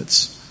our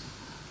efforts.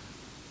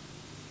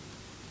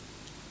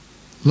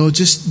 Lord,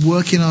 just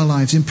work in our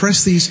lives.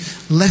 Impress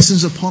these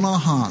lessons upon our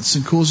hearts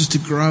and cause us to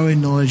grow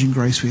in knowledge and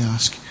grace, we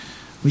ask.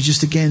 We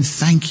just again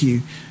thank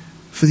you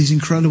for these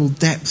incredible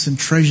depths and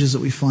treasures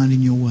that we find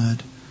in your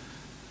word.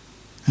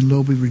 And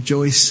Lord, we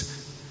rejoice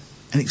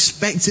and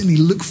expectantly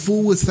look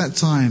forward to that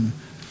time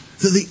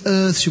that the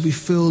earth shall be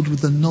filled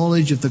with the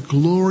knowledge of the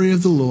glory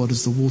of the Lord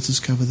as the waters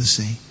cover the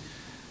sea.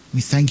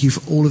 We thank you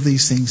for all of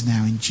these things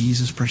now in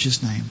Jesus'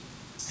 precious name.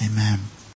 Amen.